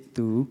ဖြစ်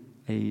သူ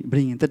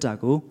ပရိငင်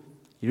တက်တာကို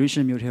ယေရုရှ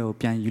လင်မြို့ထဲ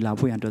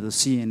ကိုပြန်ယူလာဖို့ရန်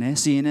အတွက်သူစီရင်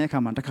တဲ့အခါ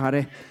မှာတခါ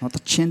တည်း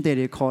တချင်းတဲ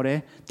တွေခေါ်တယ်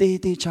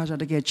တေးချာ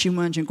တကယ်ချီး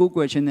မွမ်းခြင်းကိုး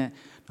ကွယ်ခြင်းနဲ့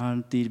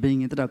ဒီ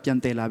ပရိငင်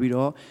တက်တာပြန်တည်လာပြီး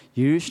တော့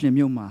ယေရုရှ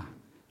လင်မြို့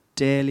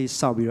မှာတဲလေး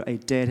ဆောက်ပြီးတော့အဲ့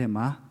တဲထဲ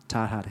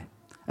မှာထား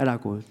တယ်အဲ့ဒါ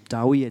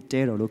ကိုဒါဝိဒ်ရဲ့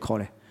တဲတော်လို့ခေါ်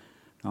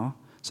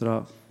တယ်နော်ဆို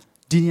တော့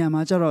ဒီနေရာ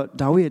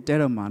မှာကျတော့ဒါဝိဒ်ရဲ့တဲ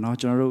တော်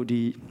မှာနော်ကျွန်တော်တို့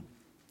ဒီ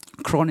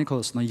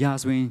Chronicles နော်ရာ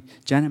ဇဝင်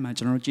ကျမ်းထဲမှာ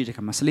ကျွန်တော်တို့ကြည့်တဲ့အ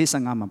ခါမှာ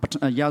15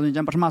မှာရာဇ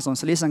ဝင်ကျမ်းပထမဆုံး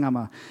15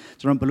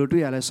မှာကျွန်တော်ဘယ်လို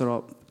တွေ့ရလဲဆို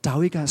တော့ဒါ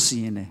ဝိဒ်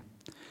ကစီရင်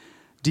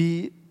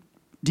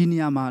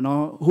တယ်ဒီနေရာမှာ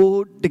နော်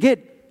ဟိုတ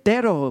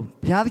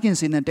ကယ်တဲတော်ဘုရားသခင်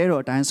စင်တဲ့တဲတော်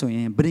အတိုင်းဆို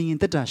ရင်ပရိ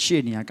ငင်တက်တာ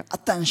ရှေ့နေရက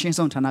အတန်ရှ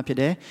င်းဆုံးဌာနဖြစ်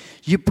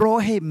တယ်ယေဘ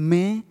ရဟိမ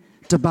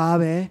င်းတ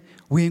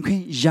ပါးပဲဝင်ခွ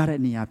င့်ရ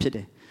တဲ့နေရာဖြစ်တ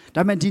ယ်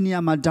ဒါပေ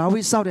မဲ့ဒီနေရာမှာဒါဝိ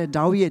ဒ်စောက်တဲ့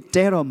ဒါဝိဒ်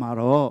ရဲ့တဲတော်မှာ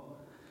တော့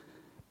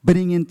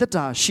ပရိငင်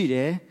တက်တာရှိ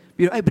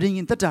တယ်ပြီးတော့အဲ့ပရိင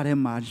င်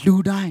တက်တာထဲမှာလူ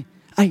တိုင်း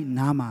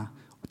အဲ့နား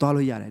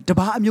မှာသွားလို့ရတယ်တ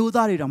ပါးအ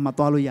မျိုးသားတွေတောင်မှ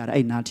သွားလို့ရတယ်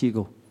အဲ့နားထီ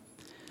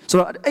ကိုဆို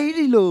တော့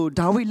အဲ့ဒီလို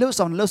ဒါဝိဒ်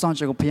လှုပ်ဆောင်ချ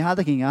က်ကိုဘုရား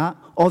သခင်က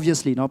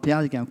obviously เนาะဘု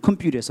ရားသခင်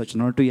computer ဆိုကျွန်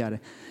တော်တို့တွေ့ရတယ်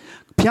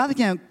ဘုရားသ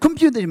ခင်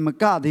computer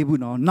မကသေးဘူး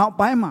เนาะ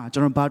နောက်ပိုင်းမှာ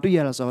ကျွန်တော်ဗာတွေ့ရ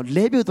တာ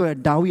ဆိုတော့လဲပြုတ်သွား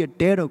တဲ့ဒါဝိဒ်ရဲ့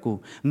တဲတော်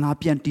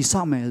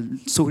ကိုငါပြန်တိဆောက်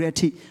မယ်ဆိုတဲ့အ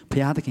ထိဘု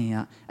ရားသခင်က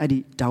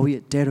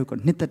အဲ့ဒီဒါဝိဒ်ရဲ့တဲတော်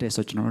ကိုနှစ်သက်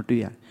တယ်ဆို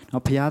ကျွန်တော်တို့တွေ့ရတယ်เนา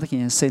ะဘုရားသခင်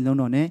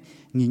ရဲ့စိတ်လုံးတော်နဲ့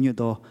ညီညွတ်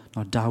သောเ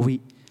นา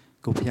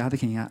ะဒါဝိဒ်ကိုဘုရားသ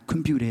ခင်က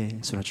computer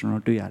ဆိုတော့ကျွန်တော်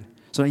တို့တွေ့ရတယ်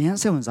ဆိုတော့ရန်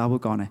စိတ်ဝင်စားဖို့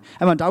ကောင်း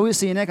တယ်အဲ့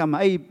မှာဒါဝိဒ်စီရင်တဲ့အခါ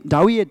မှာအဲ့ဒါ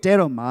ဝိဒ်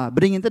ရဲ့တဲတော်မှာ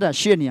ပရိငင်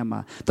တက်တာရှေ့နေရာမှာ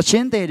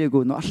တချင်းတဲတွေကို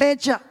နော်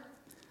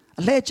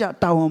အလှဲကျ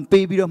တာ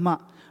ဝန်ပေးပြီးတော့မှ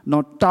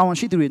နော်တာ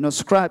ဝန်ရှိသူတွေနော်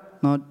scribe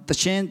နော်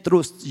တချင်းသူ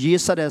တို့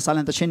ရေးဆက်တဲ့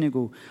silent တချင်း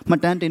တွေကိုမှတ်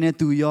တမ်းတင်တဲ့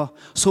သူ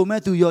ရောဆို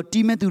မဲ့သူရော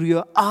တီးမဲ့သူ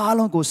ရောအား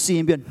လုံးကိုစီရ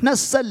င်ပြီး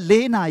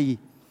24နာရီ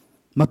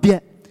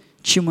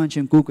မပြတ်ချီးမွမ်းခြ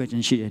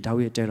င်းကိုးကွယ်ခြင်းရှိတယ်ဒါ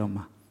ဝိဒ်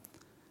ရဲ့တဲတော်မှာ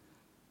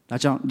ဒါ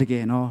ကြောင့်တ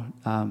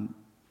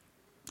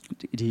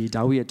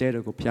ကယ်နော်ဒီဒါဝိဒ်ရဲ့တဲ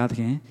တော်ကိုဘုရားသခ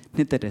င်နှ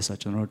စ်သက်တယ်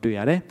ဆိုတော့ကျွန်တော်တို့တွေ့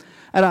ရတယ်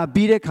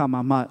အဲ့ဒါပြီးတဲ့ခါ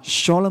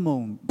မှာမှရှောလမု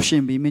န်ရှ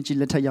င်ဘီမင်းကြီး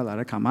လက်ထက်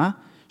ရောက်လာတဲ့ခါ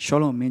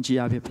မှာရှောလမုန်မင်းကြီး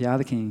အဖြစ်ဘုရား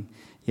သခင်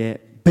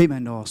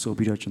ရဲ့ဗိမာန်တော်ဆို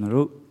ပြီးတော့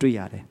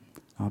ကျွန်တော်တို့တွေ့ရ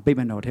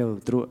တယ်ဗိမာန်တော်ထဲကို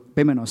သူတို့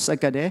ဗိမာန်တော်ဆက်က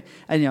တ်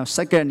တယ်အဲ့ဒီအောင်ဆ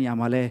က်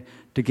ကတ်နေရာမှာလဲ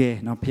တကယ်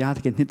နော်ဘုရားသ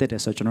ခင်နှစ်သက်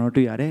တယ်ဆိုတော့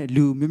ကျွန်တော်တို့တွေ့ရ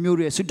တယ်လူမျိုး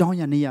တွေဆွတော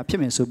င်းရနေ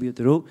ရဖြစ်မယ်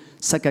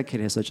ဆိုပြီးသူတို့ဆက်ကတ်ခဲ့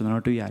တယ်ဆိုတော့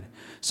ကျွန်တော်တို့တွေ့ရ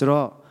တယ်ဆို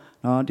တော့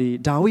နော်ဒီ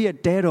ဒါဝိဒ်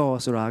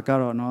ရဲ့တဲတော်ဆိုတာ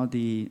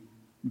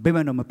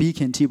ကတော့နော်ဒီဗိမာန်တော်မပြီး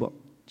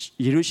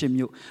ခင်ထိပေါ့ယေရုရှလင်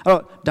မြို့အဲ့တော့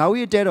ဒါဝိဒ်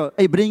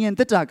ရဲ့တဲတော်အဲ့ပရိငင်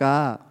တက်တာက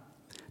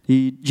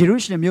ဒီယေရု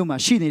ရှလင်မြို့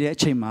မှာရှိနေတဲ့အ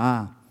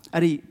ချိန်မှာ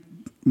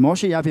အဲ့ဒီမော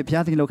ရှေရဖြစ်ဘု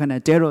ရားသခင်လောက်ခန့်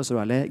တဲ့တဲတော်ဆို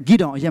တာလဲဂိ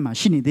ဒေါင်အရက်မှာ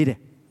ရှိနေသေး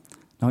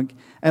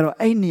တယ်နော်အဲ့တော့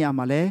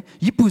အဲ့နေရာမှာလဲ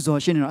ယိပူဇော်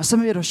ရှိနေတော့အ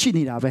စမရတော့ရှိနေ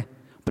တာပဲ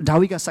ဒါ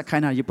ဝိဒ်ကဆက်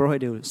ခိုင်းတာယေဘရဟိ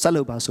တွေကို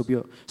ဆက်လုပ်ပါဆိုပြီး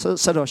တော့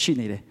ဆက်တော့ရှိ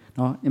နေ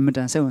တယ်နော်အင်မတ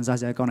န်စိတ်ဝင်စား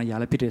စရာကောင်းတဲ့ຢာ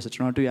လည်းဖြစ်တယ်ဆို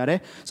ကျွန်တော်တွေ့ရ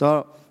တယ်ဆိုတော့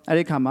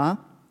အဲ့ဒီခါမှာ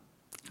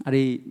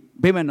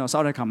အဲ့ဒီဗိမာန်တော်စော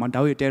က်တဲ့ခါမှာ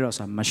ဒါဝိဒ်တဲတော်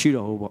ဆိုတာမ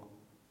ရှိတော့ဘူးပေါ့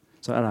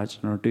ဆိုတော့အဲ့ဒါ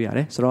ကျွန်တော်တွေ့ရ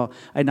တယ်ဆိုတော့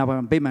အဲ့နောက်ပိုင်း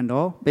ဗိမာန်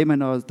တော်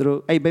သူတို့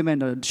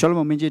အဲ့ဗိမာန်တော်ရှောလ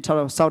မုန်မင်းကြီး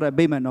ဆောက်တဲ့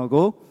ဗိမာန်တော်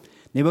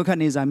ကိုနေဗုခဒ်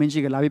နေဇာမင်း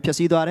ကြီး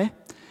ကလာပြီးဖျက်ဆီးသွား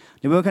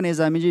တယ်နေဗုခဒ်နေ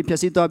ဇာမင်းကြီးဖျက်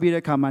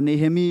ဆီးသွားပြီးတဲ့ခါ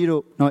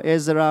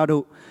မှာနေဟေမိတို့နော်အဲဇရာ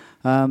တို့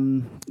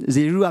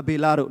ဇေရု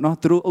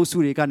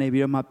အဘေလာတို့နော်သူတို့အုပ်စုတွေ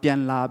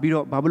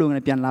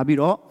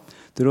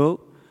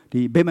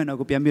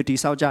ကနေပြီးတော့မှပြန်လာပြီးတော့ဘာလို့လဲပြန်လာပြီးတော့သူတို့ဒီဗိမာန်တော်ကိုပြန်ပြီးတိ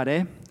ဆောက်ကြတယ်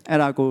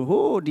အဲ့ဒါကို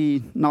ဟိုး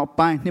ဒီ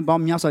နောက်ပိုင်းနှစ်ပေါ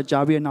င်းများစွာ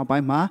ကြာပြီးတဲ့နောက်ပို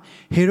င်းမှာ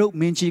ဟေရု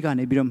မင်းကြီး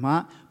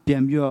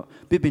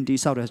ကနေပြီးတော့မှပြန်ပြီးတော့ပြပင်တိ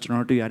ဆောက်တယ်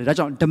ကျွန်တော်တို့တွေ့ရ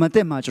တယ်ဒါကြောင့်ဓမ္မ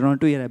သစ်မှာ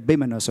ကျွန်တော်တို့တွေ့ရ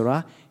တဲ့ဗိမာန်တော်ဆို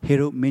တာဟေ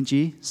ရုမင်း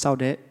ကြီး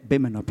ဆောက်တဲ့ဗိ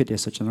မာန်တော်ဖြစ်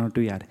တယ်ဆို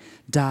ကျွန်တော်တို့တွေ့ရ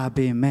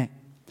တယ်ဒါပေမဲ့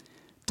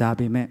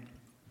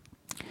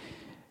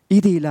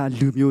ဣသရေ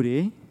လလူမျိုး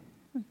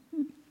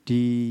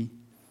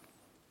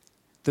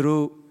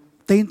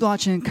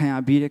တွေဒီသူတို့တိမ်သွားခြင်းခံ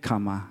ရပြီးတဲ့ခါ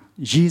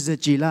မှာယေဇ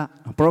ကျေလ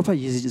ပရော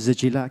ဖက်ယေဇ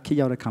ကျေလခေ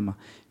ရောက်တဲ့ခါ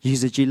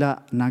မှာယေဇကျေလ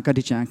နာ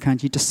ဂတိကျမ်းအခ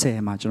န်းကြီး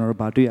10မှာကျွန်တော်တို့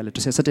ဗာတွေ့ရလဲ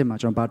17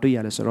မှာကျွန်တော်ဗာတွေ့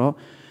ရလဲဆိုတော့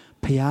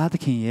ဘုရားသ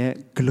ခင်ရဲ့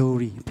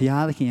glory ဘု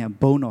ရားသခင်ရဲ့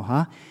ဘု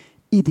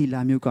န်းတော်ဟာဣသီ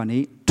လမျိုး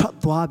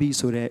ကနေထွက်သွားပြီ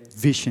ဆိုတဲ့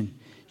vision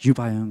ယူ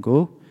ပါယံ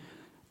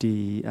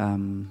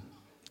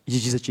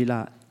ကိုဒီယေဇကျေလ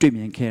တွေ့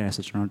မြင်ခဲ့ရ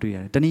ဆိုကျွန်တော်တွေ့ရတ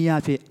ယ်တန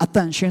ည်းအားဖြင့်အ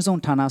တန်ရှင်းဆုံး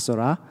ဌာနဆို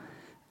တာ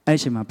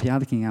အဲ့ဒီအချိန်မှာဘု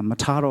ရားသခင်က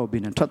မထားတော့ဘဲ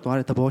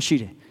နဲ့ထွက်သွားတဲ့သဘော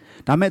ရှိတယ်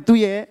ဒါပေမဲ့သူ့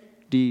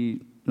ရဲ့ဒီ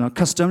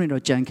custom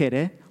တွေတော့ကြံခဲ့တ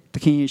ယ်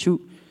သခင်ယေ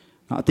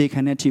ရှုအ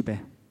သေးခံတဲ့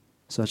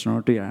အထိပဲဆိုတော့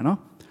ကျွန်တော်တွေ့ရ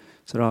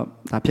တယ်နော်ဆိုတော့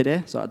ဒါဖြစ်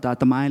တယ်ဆိုတော့ဒါ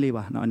သမိုင်းလေး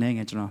ပါเนาะအနေင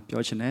ယ်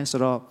ကျွန်တော်ပြောချင်တယ်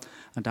ဆိုတော့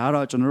ဒါ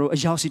ကတော့ကျွန်တော်တို့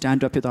အရောက်စီတိုင်း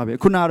အတွက်ဖြစ်သွားပြီ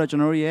ခုနကတော့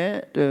ကျွန်တော်တို့ရဲ့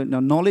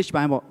knowledge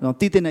ပိုင်းပေါ့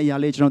သိတဲ့အရာ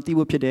လေးကျွန်တော်သိ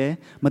ဖို့ဖြစ်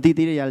တယ်မသိ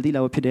သေးတဲ့အရာလေးသိလာ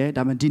ဖို့ဖြစ်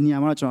တယ်ဒါပေမဲ့ဒီနေရာ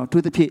မှာတော့ကျွန်တော်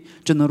အထူးသဖြင့်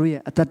ကျွန်တော်တို့ရဲ့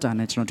အသက်တာ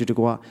နဲ့ကျွန်တော်ဒီ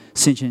တကွာ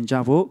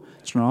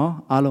ဆင်ခြင်ကြဖို့ကျွန်တော်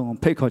အားလုံးကို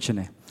ဖိတ်ခေါ်ချင်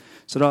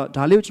တယ်ဆိုတော့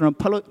ဒါလေးကို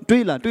ကျွန်တော်ဖတ်လို့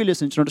တွေ့လို့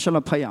ဆိုရင်ကျွန်တော်တစ်ချက်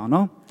လောက်ဖတ်ရအောင်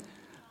နော်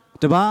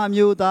တပါအ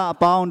မျိုးသား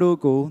အပေါ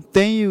င်းတို့ကို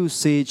သိ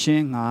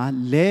မ်းယူစေခြင်းငါ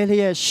လဲ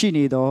လျက်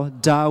ရှိနေသော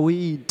ဒါဝိ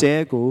ဒ်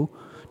တဲ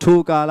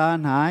ကိုထိုကာလ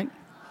၌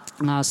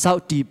ငါ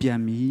စောက်တီးပြန်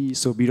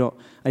ပြီဆိုပြီးတော့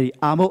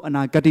အဲ့ဒီအာမုတ်အ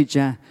နာ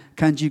ဂတိကျမ်း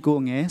ခန်းကြီး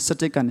ကိုငယ်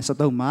17ကနေ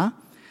73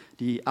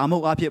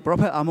မှာဒီအာမုတ်အဖြစ်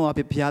prophet အာမုတ်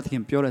အဖြစ်ဘုရားသခ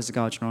င်ပြောတဲ့စ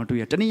ကားကို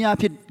ကျွန်တော်တို့တွေ့ရတနည်းအား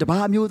ဖြင့်တပါ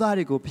အမျိုး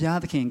သားတွေကိုဘုရား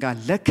သခင်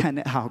ကလက်ခံ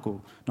တဲ့အဟာ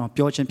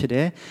ကိုတော့ပြောခြင်းဖြစ်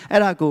တယ်အဲ့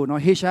ဒါ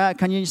ကိုတော့ဟေရှာ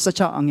ယခန်းကြီး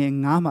16အငယ်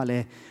9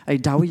မှာလဲအဲ့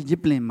ဒါဝိဒ်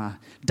ရစ်ပလင်မှာ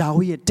ဒါ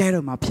ဝိဒ်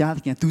ရဲ့တဲတော်မှာဘုရားသ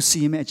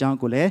ခင်သူစီရင်မဲ့အကြော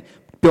င်းကိုလည်း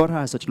ပြော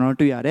ထားဆို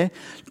ကျွန်တော်တို့တွေ့ရ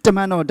တယ်တ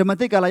မန်တော်ဓမ္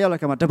မသစ်ကာလရောက်လာ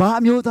ခါမှာတပါ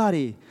အမျိုး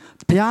သားတွေ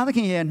ဘုရားသ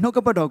ခင်ရဲ့နှုတ်က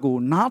ပတ်တော်ကို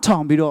နားထော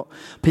င်ပြီးတော့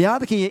ဘု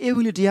ရားသခင်ရဲ့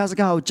ဧဝံဂေလိတရားစ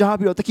ကားကိုကြား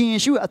ပြီးတော့သခင်ယေ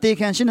ရှုရဲ့အသေး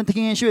ခံရှင်တဲ့သ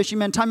ခင်ယေရှု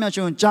ရဲ့ရှင်မန်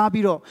ထမြောက်ခြင်း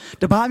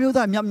ကိုကြားပြီးတော့တပါအမျိုး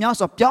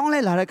သားများစွာပြော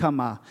င်းလဲလာတဲ့ခါ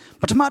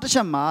မှာပထမ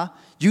တစ်ချက်မှာ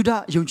ယူ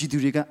ဒယုံကြည်သူ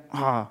တွေက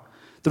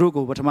သူတို့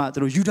ကိုပထမသူ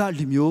တို့ယူ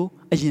ဒလူမျိုး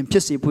အရင်ဖြ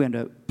စ်စေဖို့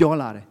ရတဲ့ပြော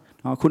လာ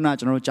တယ်ခုန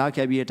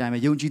ကျွန်တော်တို့ကြားခဲ့ပြီးတဲ့အတိုင်းပဲ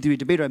ယုံကြည်သူတွေ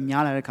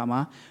တပိတ်တော့များလာတဲ့ခါ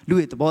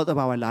မှာလူရဲ့သဘော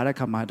တဘာဝလာ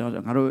တဲ့ခါမှာတော့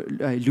ငါတို့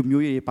လူ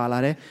မျိုးရေးပါ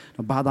လာ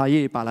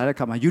တယ်ဘာသာရေးပါလာ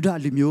တဲ့ခါမှာယူ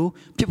ဒလူမျိုး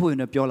ဖြစ်ဖို့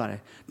ရတဲ့ပြောလာ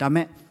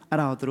တယ်ဒါမဲ့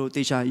အဲ့ဒါကိုသူတို့တေ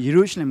ချာ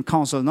Jerusalem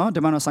Council နော်ဒီ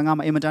မှာတော့ဆန်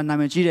ကမှာအင်မ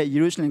တန်နာမည်ကြီးတဲ့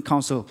Jerusalem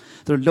Council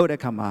သူတို့လုပ်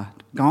တဲ့ခါမှာ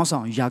ခေါင်း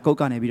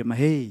ဆောင်ယာကုပ်ကနေပြီးတော့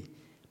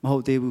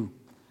မဟုတ်သေး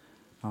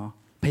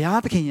ဘူးဘုရား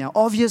သခင်က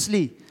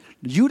obviously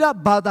ယူ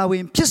ဒဘာသာဝ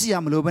င်ဖြစ်စီ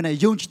ရမလို့ဘဲ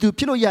နဲ့ယုံကြည်သူ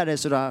ဖြစ်လို့ရတယ်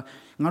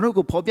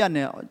ဆိုတာငါတို့ကိုဖော်ပြနေ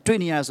တွေ့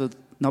နေရဆို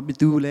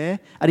နောက်ပြီးသူလ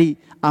ည်းအဲ့ဒီ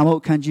အာမုတ်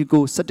ခန်းကြီး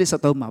ကို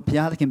17-73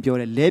မှာဘုရားသခင်ပြော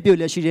တယ်လဲပြုတ်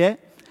လက်ရှိ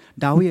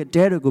တဲ့ဒါဝိဒ်ရဲ့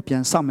တဲတွေကိုပြ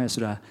န်ဆောက်မယ်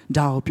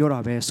ဆိုတာဒါကိုပြောတာ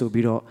ပဲ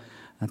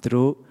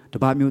ဆိုပြီးတော့သူတို့တ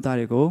ပါးမျိုး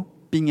သားတွေ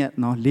ကိုပြည့်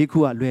ညက်နော်၄ခု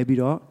ကလွဲပြီး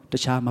တော့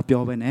တခြားမ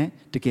ပြောဘဲ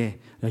နဲ့တ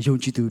ကယ်ယုံ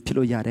ကြည်သူဖြစ်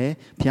လို့ရတယ်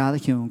ဘုရားသ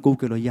ခင်ကိုကိုး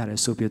ကွယ်လို့ရတယ်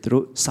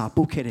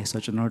ဆိုပြီးသူတို့စာပုတ်ခဲ့တယ်ဆို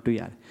တော့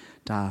ကျွန်တော်တို့တွေ့ရ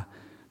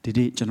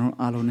တယ်ဒါဒီကျွန်တော်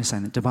အားလုံးနဲ့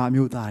ဆိုင်တဲ့တပါး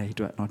မျိုးသားတွေအ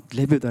တွက်နော်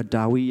လဲပြုတ်တဲ့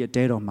ဒါဝိဒ်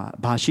ရဲ့တဲတော်မှာ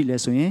ဘာ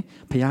ရှိလဲဆို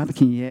ရင်ဘုရားသခ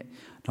င်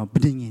ရဲ့နော်ဗ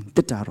ဒင်ငင်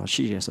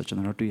တက်တာတော်ရှိတယ်ဆိုတော့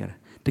ကျွန်တော်တို့တွေ့ရ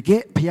တယ်တ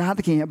ကယ်ဘုရား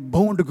သခင်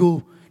ရဲ့ဘုန်း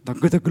တကူ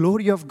the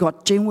glory of God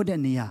ကျင်းဝတ်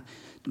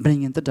တဲ့နေရာဗ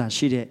ဒင်ငင်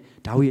တက်တာရှိ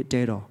တဲ့ဒါဝိဒ်ရဲ့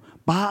တဲတော်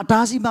ဘာ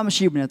အတားဆီးမှမ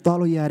ရှိဘူး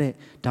နဲ့သွားလို့ရ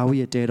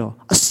တဲ့ဒါဝိဒ်ရဲ့တဲတော်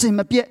အစင်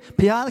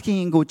မပြတ်ဘုရားသခ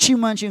င်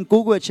ကိုချီးမွမ်းခြ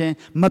င်းကိုးကွယ်ခြင်း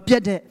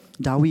မပြတ်တဲ့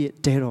ဒါဝိဒ်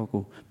ရဲ့တဲတော်ကို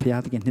ဘု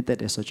ရားသခင်နှစ်သက်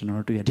တယ်ဆို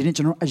ကျွန်တော်တို့တွေ့ရတယ်ဒီနေ့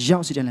ကျွန်တော်အ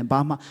ရောက်စီတယ်လည်းဘာ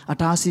မှ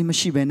အတားဆီးမ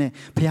ရှိဘဲနဲ့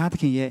ဘုရားသ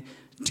ခင်ရဲ့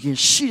တကယ်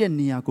ရှိတဲ့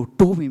နေရာ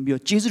ကိုတိုးဝင်ပြီးတော့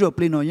ကျေး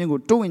ဇူးတော်ပြင်တော်ရင်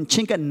ကိုတိုးဝင်ချ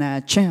င်းကနာ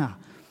ချ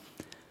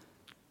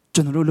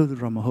င်းဟာကျွန်တော်တို့လို့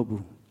တော့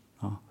မဟုတ်ဘူး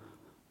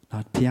ဒါ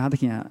ဘုရားသ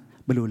ခင်က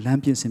ဘယ်လို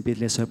လမ်းပြင်ဆင်ပေး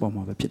လဲ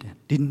ဆွဲပေါ်မှာပဲဖြစ်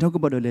တယ်ဒီနှုတ်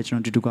ကပတ်တော်လည်း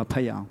ကျွန်တော်ဒီတူက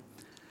ဖတ်ရ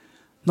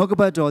အောင်နှုတ်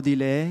ကပတ်တော်ဒီ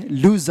လည်း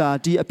လူ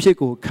စားတီး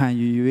အဖြစ်ကိုခံ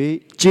ယူ၍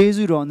ကျေး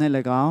ဇူးတော်နဲ့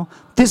၎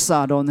င်းသစ္စာ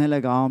တော်နဲ့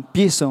၎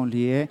င်းပြည့်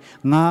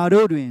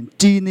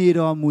စုံလျက်ငါတို့တွင်တည်နေ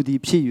တော်မူ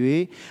သည်ဖြစ်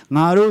၍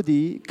ငါတို့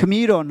သည်ခ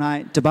မည်းတော်၌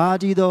တပါး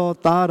ကြီး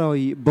သောသားတော်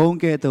၏ဘု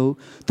န်းကဲ့သို့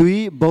သူ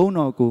၏ဘု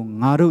န်းတော်ကို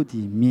ငါတို့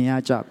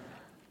သည်မြင်ရကြ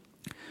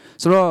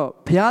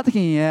ဆိုတော့ဘုရားသခ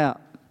င်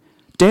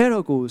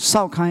ရဲ့တဲတော်ကို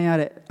စောက်ခိုင်းရ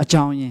တဲ့အ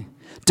ကြောင်းရ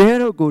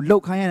င်းတဲတော်ကို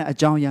လှုပ်ခိုင်းရတဲ့အ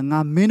ကြောင်းရ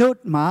င်းငါမ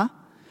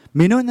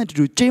င်းတို့နဲ့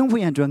တူကျ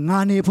င်းဖွင့်ရတဲ့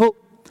ငါနေဖို့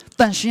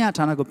တန်ရှင်း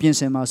ရဌာန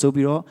ကိုပြင်ဆင်မှာဆို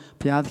ပြီးတော့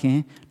ဘုရားသ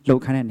ခင်လှု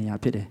ပ်ခိုင်း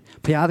တဲ့နေရာဖြစ်တယ်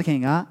ဘုရားသ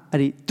ခင်က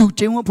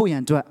အဲ့ဒီသူကျင်းဝတ်ဖို့ရန်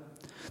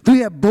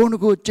အတွက်သူရဲ့ဘု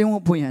န်းကိုကျင်းဝ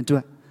တ်ဖို့ရန်အတွ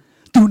က်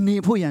သူနေ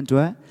ဖို့ရန်အတွ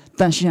က်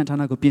တန်ရှင်း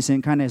ရဌာနကိုပြင်ဆ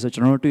င်ခိုင်းတယ်ဆို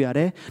ကျွန်တော်တို့တွေ့ရ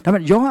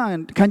တယ်ဒါပေမဲ့ယောဟန်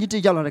ခန်းကြီး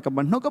1ရောက်လာတဲ့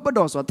ကမှာနှုတ်က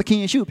ပတ်တော်ဆိုတာသခင်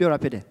ယေ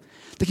ရှုပြောတာဖြစ်တယ်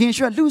သခင်ယေ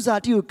ရှုကလူ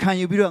စားတီကိုခံ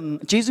ယူပြီးတော့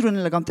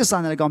ဂျေဇုတော်နဲ့၎င်းသစ္စာ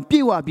နဲ့၎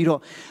င်းပြည့်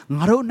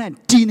ဝပြီးတော့ငါတို့နဲ့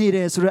တည်နေတ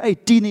ယ်ဆိုတော့အဲ့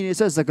တည်နေတယ်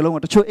ဆိုတဲ့စကားလုံး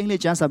ကတချို့အင်္ဂလိ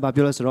ပ်ကျ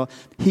မ်းစာပါပြောလို့ဆိုတော့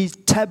he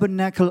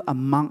tabernacle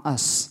among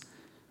us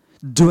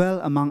dwell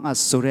among us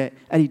ဆိုတဲ့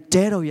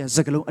အဲ့ဒီတဲတော်ရဲ့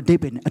စကားလုံး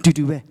အတိတ်ပဲနဲ့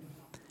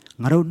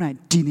အတူတူပဲငါတို့၌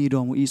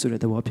တည်နေတော်မူ၏ဆိုတဲ့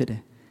သဘောဖြစ်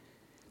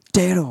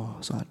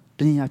တယ်တဲတော်ဆိုတာ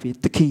တနည်းအားဖြ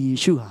င့်သ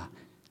ခင်ယေရှုဟာ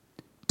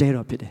တဲ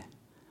တော်ဖြစ်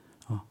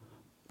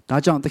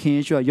တယ်ဒါကြောင့်သခင်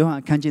ယေရှုကယောဟန်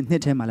အခန်းကြီး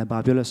2ထဲမှာလ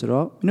ည်းပြောလို့ဆို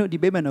တော့မင်းတို့ဒီ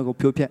ဗိမာန်တော်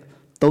ကိုဖြိုဖျက်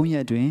3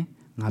ရက်အတွ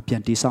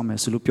င်းငါပြန်တည်ဆောက်မယ်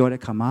ဆိုလို့ပြောတဲ့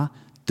အခါမှာ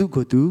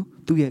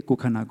သူ့ရဲ့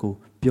ကိုယ်ခန္ဓာ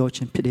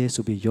ကိုပြောခြင်းဖြစ်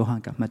တယ်ဆိုပြီးယောဟန်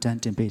ကမှတ်တ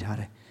မ်းတင်ပေးထား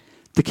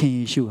တယ်သ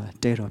ခင်ယေရှုဟာ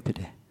တဲတော်ဖြစ်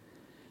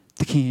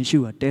တယ်သခင်ယေရှု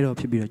ဟာတဲတော်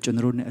ဖြစ်ပြီးတော့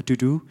ကျွန်တော်တို့နဲ့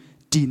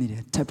အတူတူတည်နေ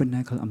တယ်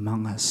tabernacle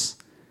among us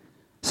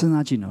စဉ်း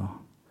စားကြည့်နော်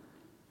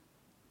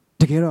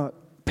တကယ်တော့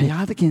ဘု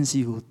ရားသ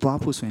ခင်စီကိုသွား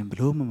ဖို့ဆိုရင်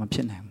ဘလို့မှမဖြ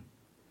စ်နိုင်ဘူး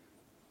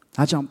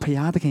ဒါကြော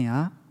င့်ဘုရားသခင်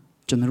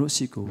ကကျွန်တော်တို့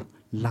စီ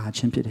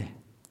ကိုလာခြင်းဖြစ်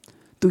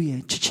တယ်သူ့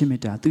ရဲ့ချစ်ချင်းမေ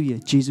တ္တာသူ့ရဲ့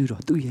ကျေး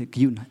ဇူးတော်သူ့ရဲ့ဂ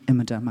ရုဏာအင်မ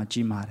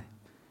တန်မှကြီးမား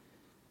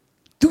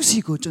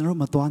တယ်သူစီကို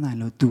ကျွန်တော်တို့မသွား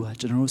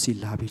နိုင်လို့သူဟာကျွန်တော်တို့စီ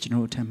လာပြီး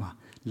ကျွန်တော်တို့အထက်မှာ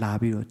လာ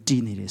ပြီးတော့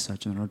တည်နေတယ်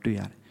ဆိုတော့ကျွန်တော်တို့တွေ့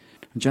ရတယ်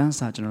။ကျ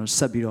မ်းစာကျွန်တော်တို့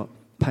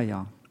ဆက်ပြီးတော့ဖတ်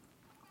ရအောင်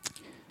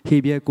။ဟေ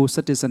ဘရဲ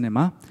9:17စနစ်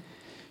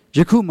မှာယ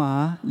ခုမှ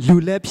လူ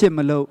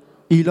လက်ဖြစ်မလို့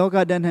ဤလော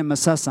ကတည်းနဲ့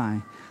မဆက်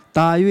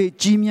ဆိုင်တာ၍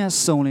ကြီးမြတ်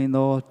စုံလင်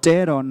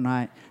သောတဲတော်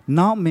၌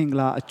နောက်မင်္ဂ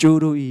လာအကျိုး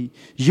တို့၏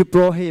ယပ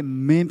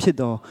ရောဟိတ်မ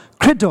င်းဖြစ်သော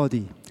ခရစ်တော်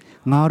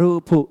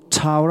သည်ငါတို့ဖို့ထ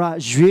Tara,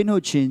 Juno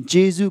Chin,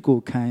 Jesu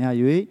go can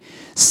ya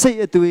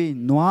say a dway,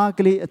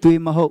 noagly a dway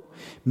maho,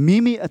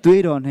 Mimi a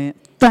dway on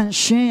it,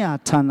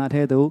 Tanshia Tana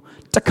Hedo,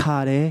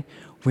 Takare,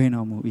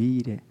 Wenomu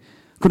eat.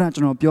 Could not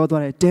know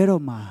Piotr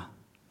Deroma,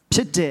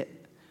 Pite,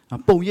 a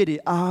Boyedi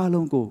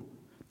Alongo,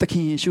 the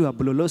king issue of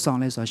Bulu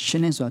Soundless or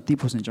Shillings or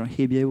Deposit John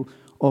Hebrew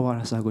over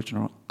a Sago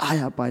General,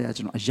 Ayabaya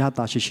General,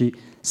 Yata Shishi,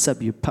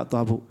 Sabu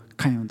Patabu,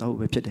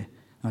 Kayanda Pite.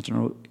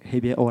 General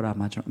Hebrew order,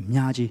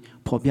 Maji,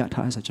 Pobia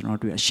Tars, General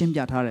Duya,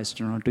 Shimbia Tars,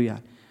 General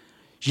Duya.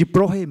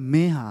 Jiprohe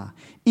Meha,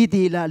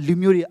 Idila,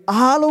 Lumuri,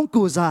 Alon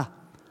Kuza.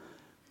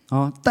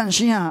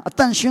 Tanshia, a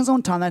Tanshians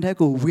on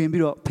Tanateko,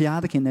 Wimbiro,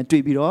 Piatakin, and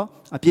Tribiro,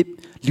 a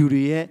pip,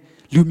 Lurie,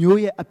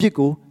 Lumuria, a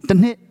pico, the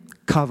net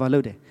cover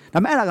loaded.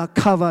 The matter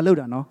cover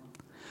loader, no?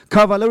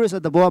 Cover loaders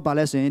at the board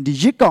balancing, the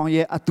Jikon ye,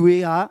 a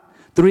Tuia,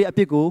 3 a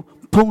pico,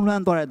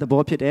 Pongland or at the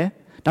board pit, the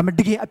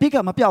Madiki, a pick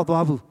up a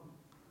piao.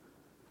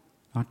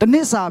 The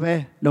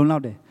Nisabe, don't know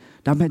it.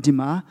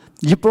 Damadima,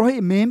 you probably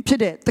mean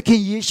pity, the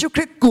king ye should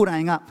click good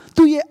up.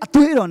 2 years a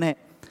 2 on it.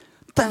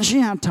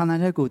 Tanshian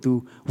Tanako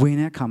to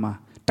win a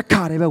kama. The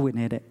car ever win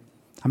it.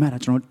 A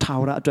matter of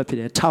tower at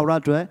the tower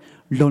at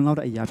long out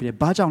a yapi,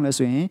 Bajan less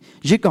way,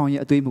 Jikon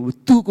yet doing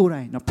 2 good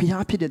rain, no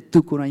Piapi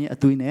 2 good rain at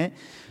doing it.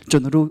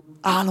 General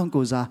Alon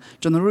Goza,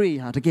 General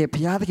had to get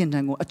Piatakin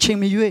tango, a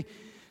chimney,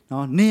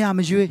 no,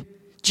 Neamajue.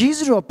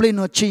 Jesus or play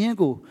no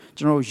chingo,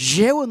 General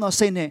Jew no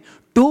say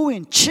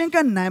doing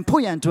chinkan 9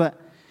 point to it.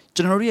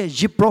 Generally,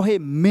 Jiprohe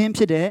mem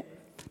pide,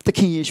 the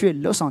king is really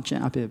lost on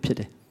chin up a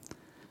pide.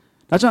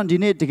 That's on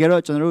dinner to get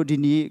out General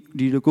Dini,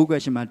 the Google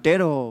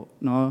Dero,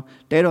 no,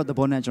 Dero the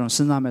bonnet on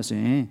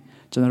Sinamas,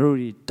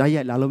 generally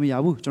Diet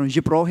Lalomiabu, General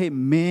Jiprohe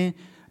me.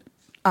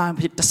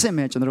 Hit the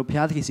same General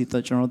Piatis,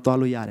 the General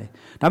Doluyare.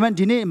 Daman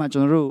dinner, my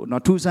general,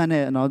 not 2 son,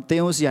 no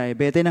Teosia,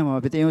 Betena,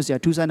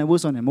 Beteosia, 2 son,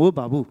 was on a more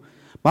babu.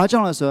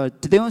 Bajan, sir,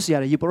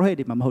 Teosia, Jiprohe,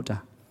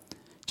 Mamota.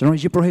 General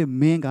Jiprohe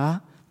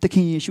Menga, the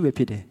king issue a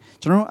pity.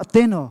 General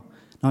Atheno,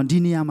 non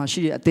Dinia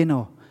Mashi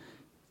Atheno,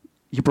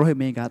 Jiprohe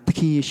Menga, the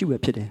king issue a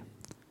pity.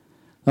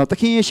 Now the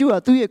king issue a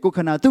 2 year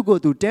coconut to go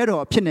to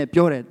Dero, Pinnet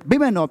Pure,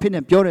 Biman or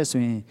Pinnet Pure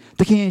swing,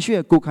 the king issue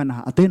a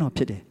coconut, Atheno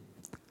pity.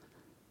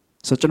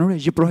 So General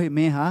Jiprohe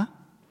Meha,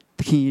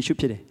 the king issue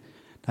pity.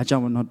 That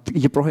John will not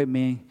Jiprohe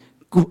me,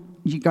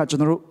 you got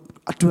General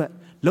at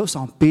low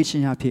sound page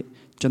in your pit.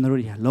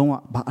 Generally,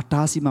 long but a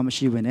tassy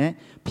mamashi when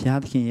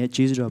Piatkin,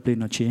 Jesus or play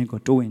no chain go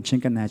to win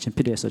chinkan natch and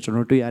pity such a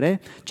no to yare.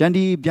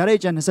 Jandy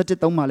Biarage and set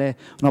it on male,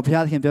 no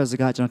Piatkin bears a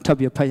gach on top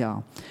your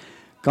payal.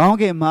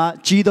 Gange ma,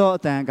 Gido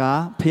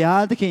tanga,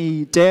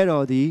 Piatkin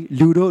dero di,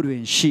 Ludo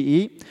win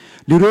she,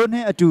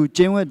 Ludone a two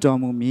Jemwe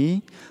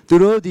domumi,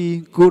 Duro di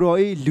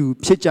Guroi Lu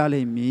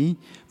Pichale me,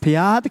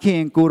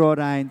 Piatkin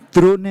Gurorine,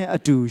 Drone a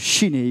two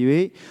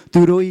shine,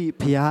 Duroi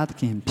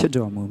Piatkin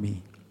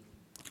Pidomumi.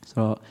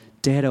 So,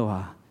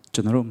 Deroa.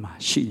 General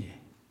Mashi.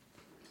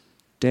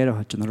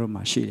 Dero General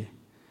Mashi.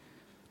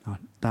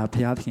 Da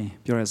Piatkin,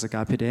 pure as a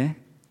capite,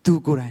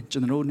 2 good and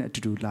general net to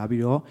do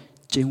labio,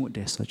 Jane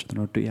would such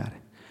general to yard.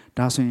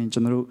 That's when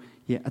general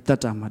ye at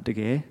that time at the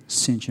gay,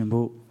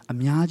 Sinchimbo, a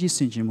miaji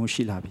Sinchimo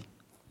shilabi.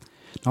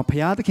 Now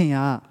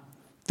Piatkin,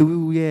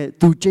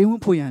 do Jane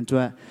Puyan to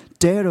a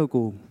Dero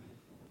go.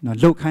 No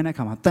low kind of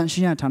come,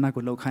 Tanshia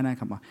Tanako low kind of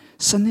come.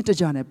 Sanita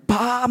Jane,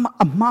 Bam,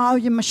 a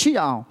Maui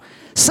Machia,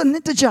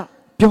 Sanita Ja,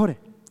 pure.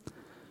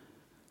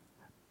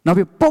 Now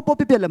we pop up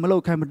people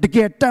Malo come to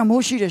get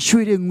Tamoshi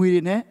shooting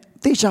with it.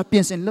 They shall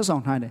piece in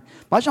Luzon Hide.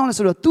 But on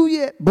a 2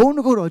 year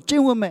bone go or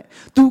Jim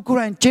 2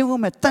 grand Jim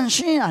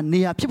Tanshin and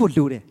near people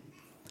do it.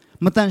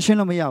 Matanshin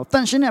Mayao,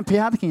 Tanshin and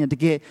Piatkin to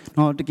get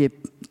no to get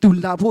to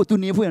Lapo to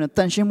Nepu and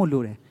Tanshin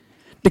Mulure.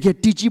 To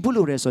get TG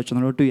Bulure such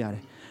on do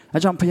yare. I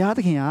jump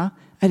Piatkin,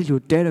 I do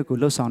dare go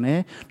Luzon,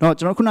 no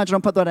Jonakuna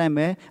jump at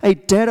the a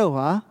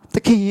dare. The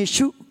king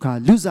issue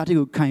can lose that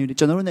you can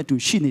general to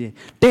shini.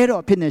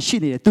 Dero pin and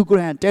shini, 2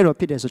 grand dero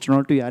pit as a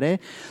general to yare.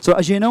 So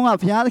as you know, a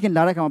Piatkin,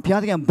 Laraka,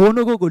 Piatkin,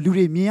 Bonogo,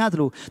 Luri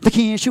Miadro, the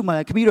king issue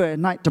my computer at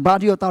night, the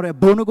body of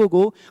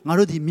Bonogo,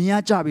 Marudi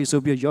Mia Jabi, so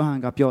be Johan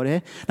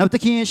Gapiore. Now the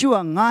king issue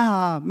and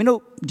Naha,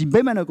 Mino, the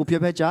Bemanago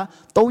Piapecha,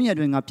 Tonya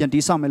doing up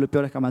Yanti Samuel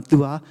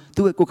Piorakamatua,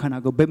 do a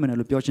cookanago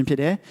Beman Piochin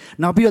Pide.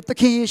 Now be the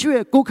king issue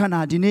a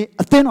cookana dine,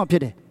 a ten of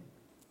pide.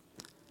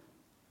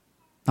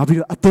 Now be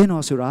a ten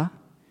of Sura.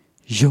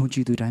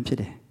 Yonji do time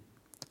today.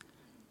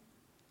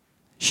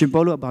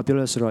 Shimbolo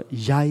Babylosro,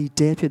 Yai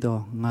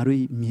Depido,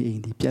 Marui me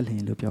in the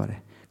Pielin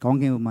Lupiore.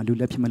 Gonging Malu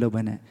Lepimalo,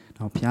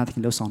 now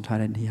Piatin Los on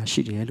Tyrant, he has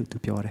shit yellow to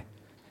Piore.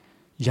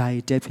 Yai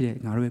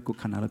Depi, Naru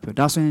Kukana,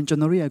 that's when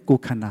General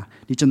Kukana,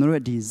 the General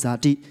di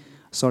Zati,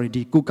 sorry,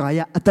 the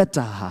Kukaya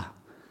Atataha,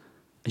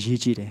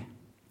 Gide.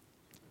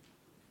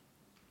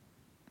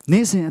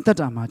 Nation at that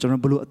time, General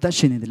Blue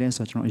attaching in the lens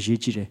of General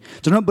Gide.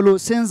 General Blue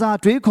sends out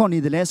Dracon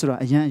in the lesser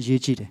a young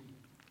Gide.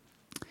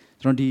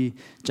 From the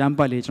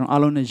Jampale, from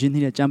Alon and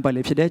Jinny,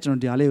 Jampale, Pedetron,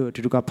 the Aleo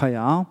to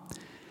Capaya.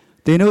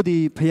 They know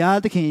the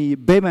Payataki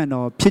Bayman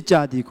or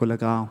Pichadi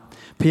Gulagao.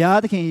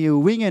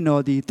 Payataki winging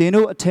or the they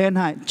know a 10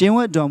 high,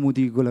 Jinwa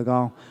Domudi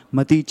Gulagao,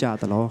 Maticha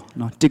the law,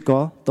 no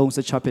Tico, don't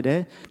say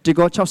chopide,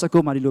 Tico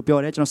Chopsaco Marilu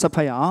Pure, no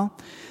Sapaya.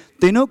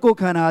 They know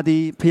Kokana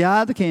the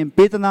Payataki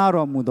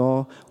Betanaro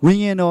Mudo,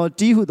 winging or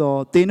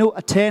Dihudo, they know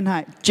a 10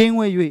 high,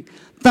 Jinwa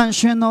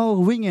Tansheno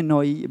winging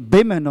or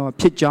Bayman or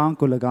Pijan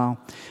Gulagao.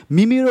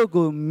 Mimiro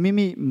go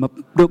Mimi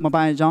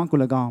Mabai Jan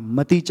Gulagao,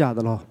 Maticha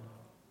the law.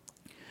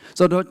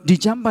 So the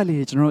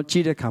Dijambali general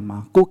cheated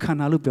kama, go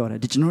canalu pione,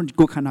 the general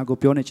go canago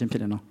pione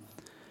chimpino.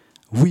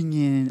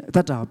 Winging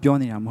tata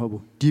pione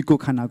amhobu, di go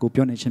canago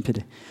pione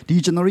chimpide.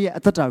 The general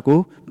tata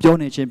go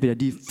pione chimpide,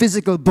 the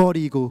physical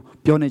body go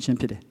pione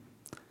chimpide.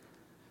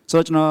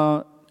 So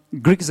no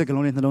Greek is a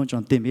colonial in the launch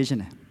on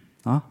Timation.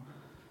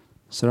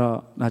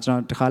 So that's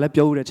not the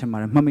Halapio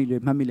Retimar,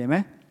 Mammy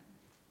me.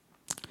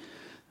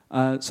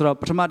 So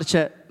Patamata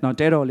chat, no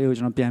terror, no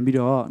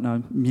piambido,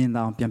 no mean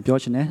down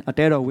piampiocine, a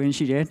terror when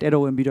she did, terror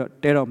when bido,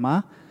 terror ma,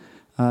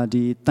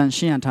 the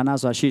Tanshin and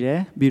Tanazwa she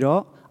did,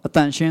 bido, a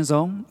Tanshin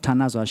zone,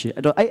 Tanazwa she.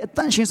 A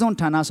Tanshin zone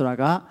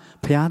Tanazraga,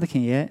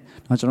 Piathakin yet,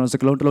 no general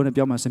glow to loan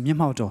biomas and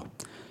Yamato.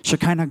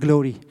 Shakina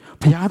glory,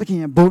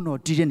 Piathakin and Bono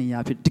didn't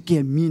yapit, to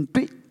get mean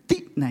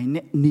deep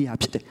nine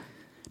neapit.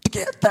 To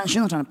get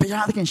Tanshin on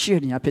Piathakin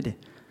shearing yapit.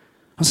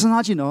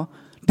 Sanachino,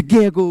 the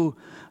Gego.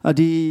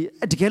 The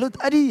Galot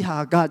Adi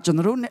ha got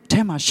general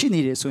tema she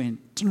needed so in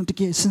to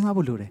get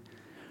Sinabulure.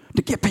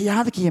 To get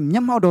Payaki and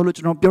Yamado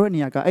to know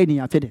Puraniaka, any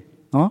affide,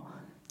 no?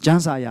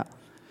 Jansaya.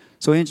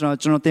 So in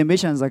general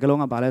themations like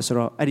along a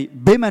balesero, Eddie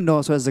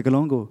Bayman as the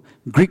Galongo,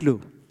 Greek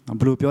loop, and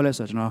blue pioles,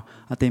 a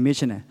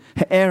themation.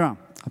 Heram,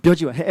 a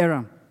pioju,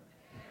 Heram.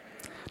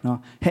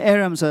 No,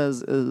 Heram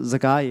says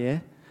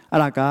Zagaye,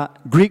 Alaka,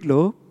 Greek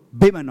loop.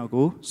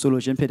 Baymanogo,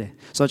 solution pity.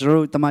 Such a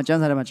road, the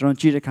Majans had a matron,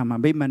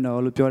 Chiricama,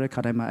 Baymano, Lupure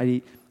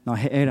Kadama, no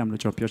Heram,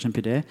 Lutropion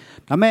pity.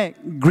 Name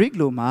Greek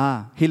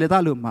Luma,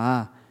 Hileda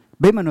Luma,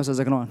 Baymanos as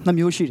a gnon,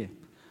 Namushi.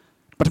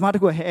 But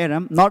Matico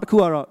Heram, not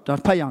Kuara,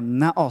 dot Payan,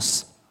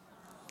 Naos.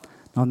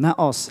 No,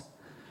 Naos.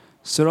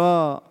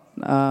 So,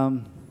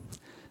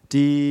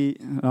 the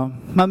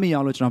Mammy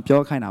on Luton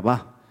Pure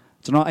Kainaba.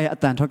 To know I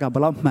attend talk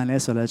about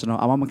Manes or Legend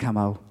of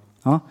Awamacamo.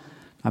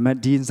 I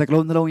met Dean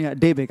Zaclone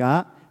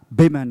Dabiga.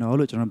 Bayman no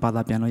look on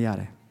Bada piano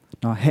yare.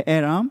 No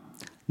Heram,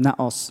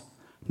 Naos,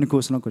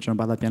 Nicos no coach on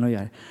Bada piano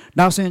yare.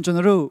 Now saying to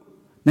the rule,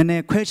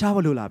 Nene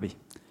Quechavalabi.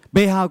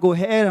 Beha go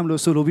Heram lo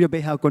solo,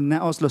 Beha go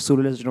Naos lo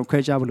solo, no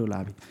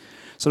Quechavalabi.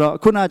 So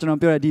Kunaj on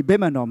Pura di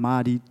Bayman no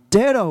Madi,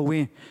 dead or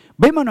win.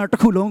 Bayman or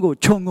Takulongo,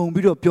 Chongo,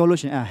 video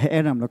Piolotion, and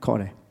Heram lo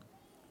core.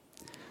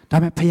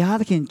 Dame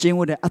Payatkin, Jane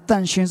with the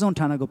attention on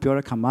Tanago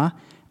Pura Kama,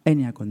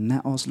 and Yago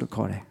Naos lo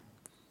core.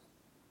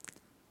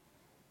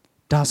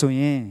 That's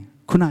why.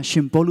 Kuna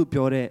shimpolu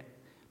piore,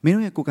 Mino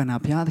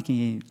Kukana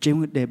Piataki,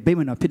 Jim with the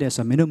Bayman of Pides,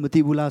 and Mino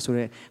Mutibula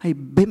Sore, I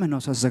Bayman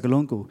of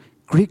Zagalongo,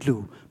 Greek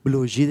Lu,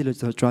 below Gidel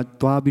to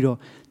Tuabiro,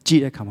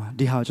 Gida Kama,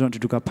 the house not to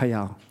do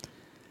Payao.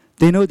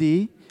 They know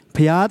the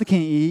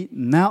Piataki,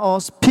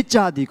 Naos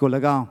Picha di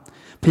Golagan,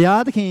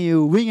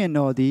 Piataki, wing and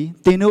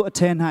nodi, they know a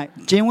 10 high,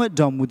 Jim with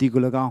Dom Mudi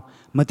Golagan,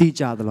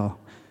 Matija the law.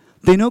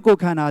 They know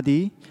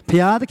Kokanadi,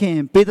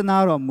 Piataki,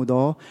 Petanaro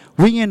Mudo,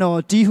 wing and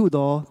or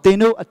Dihudo, they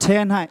know a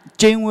 10 high,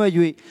 Jim where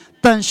you.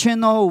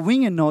 Tansheno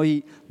wing and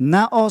noi,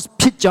 Naos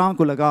pit John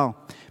Gulagao,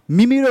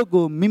 Mimiro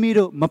go,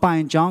 Mimiro,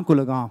 Mapain John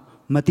Gulagao,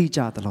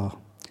 Maticha the law.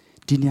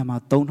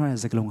 Dinyama don't know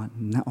as a glonga,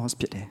 Naos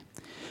pit.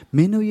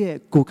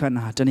 Minoye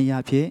Kokana,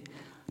 Tania Pie,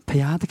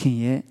 Payatkin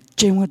ye,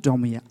 Jimwa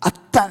Domia,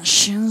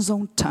 attention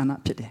zone Tana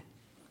pit.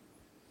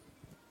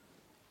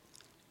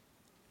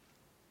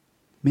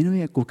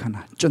 Minoye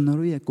Kokana,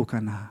 General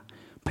Kokana.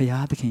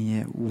 Payatkin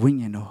ye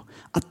wing and no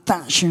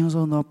attention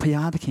on no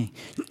Payatkin,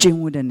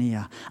 Jim with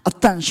Ania,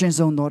 attention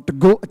on no to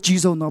go,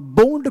 Jesus no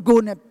bone to go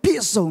in a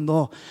piece on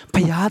no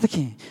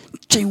Payatkin,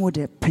 Jim with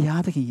the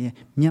Payatkin ye,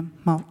 Miam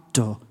mouth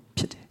door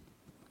pity.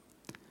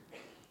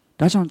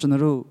 That's on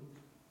general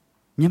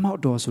Miam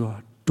outdoors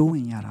were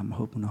doing Yaram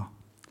hope no.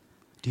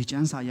 The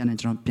chance I and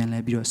Trump and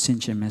Labio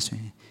Sinche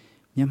Messway.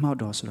 Miam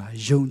outdoors were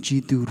young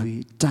G.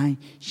 Duri, dying,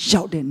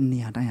 shouted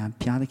near Diane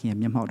Payatkin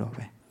and Miam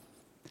outdoor.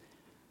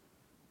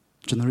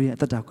 Generally, at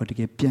the dark, to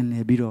get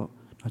piano biro,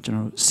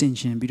 general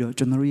sinching biro,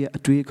 generally a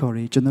tree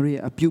corey, generally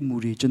a pew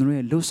moody,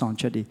 generally low sound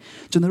chatty,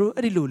 general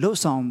a low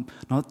sound,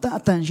 not that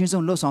attention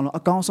on low sound, a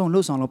council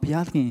low sound of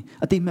Piatkin,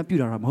 a team of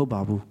Buddha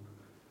Mobabu.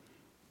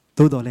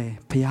 Dodole,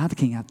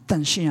 Piatkin at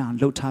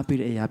Tanshian, low tapid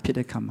a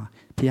pitakama,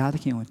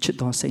 Piatkin on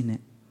Chito Sane,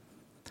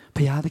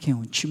 Piatkin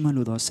on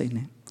Chimaludo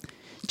Sane,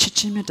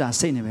 Chichimeta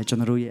Sane,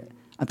 generally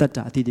at that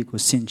Tidico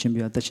sinching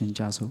be at the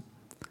Chinjazo.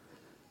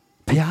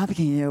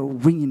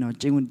 Payatkin winging or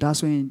Jim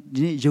Daswin,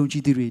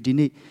 Yoji Diri,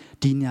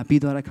 Dinia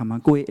Bidora Kama,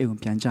 go a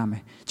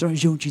pianjame. So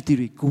Yoji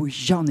Diri, go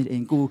young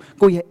and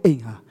go ye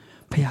inga.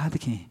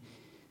 Payatkin.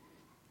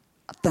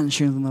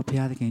 Attention on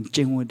Payatkin,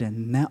 Jim with the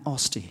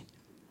Naosti,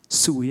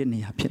 Sui and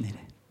Yapinid.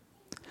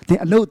 They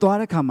are low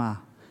Dora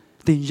Kama.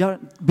 Then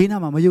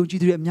Binama, Yoji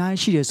Diri, Mia,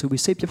 she is who be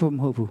saved from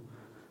Hobu.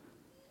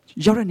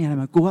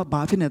 Yoraniama go up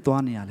Bafin at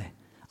Duaniale.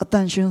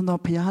 attention no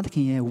pia the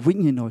king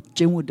winging no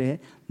jewde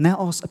na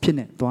os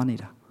opinion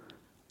tuanida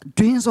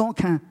doing so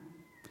can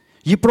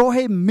you pro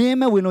he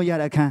meme we no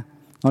yara can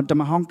on the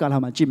mahon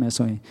kalama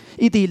jimeso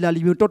iti la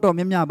libu toto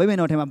memya baby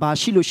no tema ba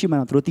shi lo shi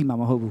man thro ti ma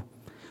ma ho bu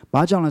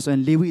ba jaung la so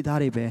yin lewi da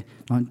de be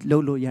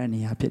lo ya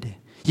ni ya phit de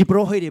yi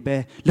pro he de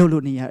be lo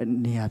ni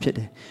ya phit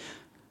de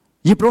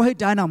yi pro he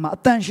dai naw ma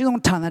attention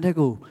song than that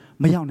ko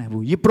ma yaw nai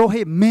bu yi pro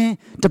he min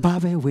ta ba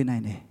be we nai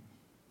de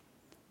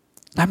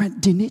da me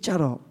di ni cha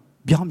ro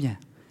byaung pyan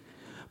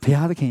ဘု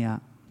ရားသခင်က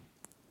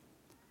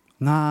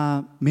ငါ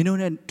မင်းတို့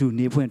နဲ့တူ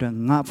နေဖို့အတွက်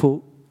ငါဖို့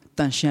တ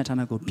န်ရှင်းထား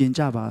တဲ့ကိုပြင်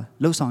ကြပါ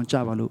လှုပ်ဆောင်ကြ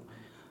ပါလို့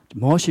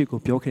မောရှေကို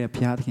ပြောခဲ့တဲ့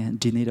ဘုရားသခင်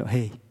ဒီနေ့တော့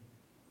ဟေး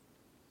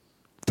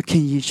သခ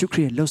င်ယေရှုခ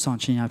ရစ်လှုပ်ဆောင်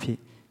ခြင်းအဖြစ်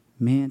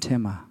မင်းအထ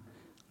က်မှာ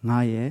ငါ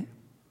ရဲ့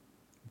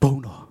ဘု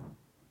န်းတော်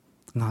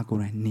ငါကိုယ်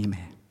တိုင်နေမ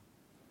ယ်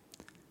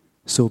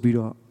ဆိုပြီး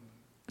တော့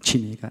အချ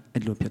င်းတွေက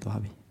အဲ့လိုဖြစ်သွား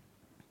ပြီ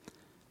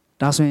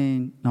ဒါဆိုရင်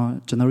တော့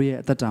ကျွန်တော်ရဲ့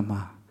အသက်တာ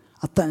မှာ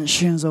အတန်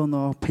ရှင်းဆုံး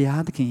သောဘု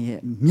ရားသခင်ရဲ့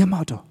မျက်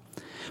မှောက်တော်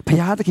ဘု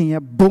ရားသခင်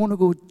ရဲ့ဘုန်း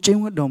တော်ကိုကျင့်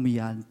ဝတ်တော်မူ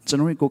ရာကျွန်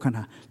တော်ရဲ့ကိုယ်ခန္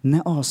ဓာ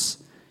naos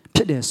ဖြ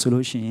စ်တယ်ဆို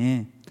လို့ရှိရင်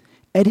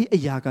အဲ့ဒီအ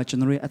ရာကကျွန်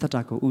တော်ရဲ့အသက်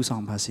တာကိုဥဆော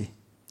င်ပါစေ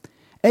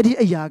အဲ့ဒီ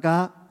အရာက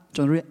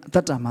ကျွန်တော်ရဲ့အသ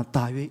က်တာမှာ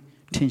တာ၍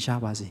ထင်ရှား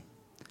ပါစေ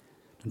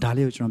ဒါ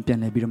လေးကိုကျွန်တော်ပြန်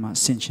လည်ပြီးတော့မှ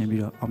ဆင်ခြင်ပြီး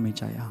တော့အောက်မေ့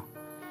ကြရအောင်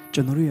ကျွ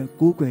န်တော်ရဲ့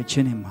ကိုးကွယ်ခြ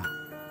င်းတွေမှာ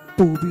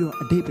ပို့ပြီးတော့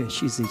အတိတ်ပဲ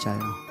ရှိစေကြရ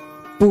အောင်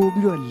ပို့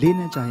ပြီးတော့လေး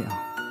နဲ့ကြရအောင်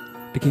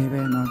တကယ်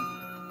ပဲနော်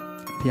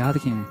ဘုရားသ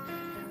ခင်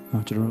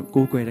ကျွန်တော်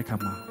ကိုးကွယ်တဲ့ခါ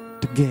မှာ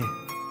တကယ်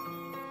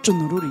ကျွန်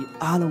တော်တို့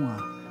အားလုံးဟာ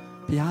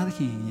ဘုရားသခ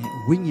င်ရဲ့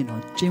ဝိညာဉ်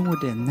တော်ကျင့်ဝတ်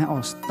တဲ့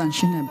naos တန်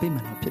ရှင်းတဲ့ပေးမှ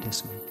န်တော်ဖြစ်တယ်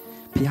ဆိုရင်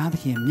ဘုရားသ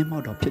ခင်မျက်မှော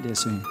က်တော်ဖြစ်တယ်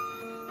ဆိုရင်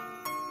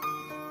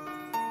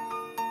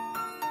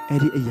အဲ့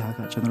ဒီအရာက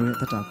ကျွန်တော်ရဲ့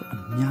တတ်တာကိုအ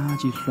များ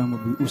ကြီးလွှမ်း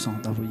မိုးပြီးဥဆောင်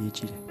တော်ဖို့ရည်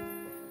ကြီးတယ်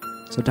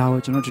ဆိုတော့ဒါ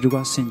ကိုကျွန်တော်ဒီလိုက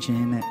ဆင်ခြင်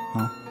နဲ့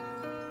နော်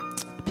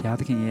ဘုရား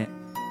သခင်ရဲ့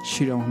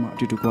ရှိတော်မှာ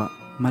ဒီလိုက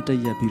မတ်တ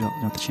ရက်ပြီးတော့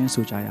ကျွန်တော်သချင်း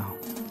ဆိုကြရအောင်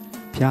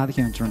ဘုရားသခ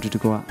င်ကျွန်တော်ဒီ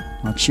လို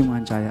ကချီးမွ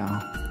မ်းကြရအော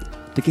င်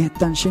တကယ်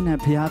တန်ရှင်းတဲ့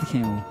ဘုရားသခ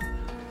င်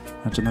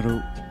ကိုကျွန်တော်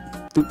တို့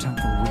သူ့ထံ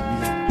ကိုဝင်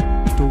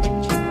ပြီးတော့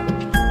တိုးဝင်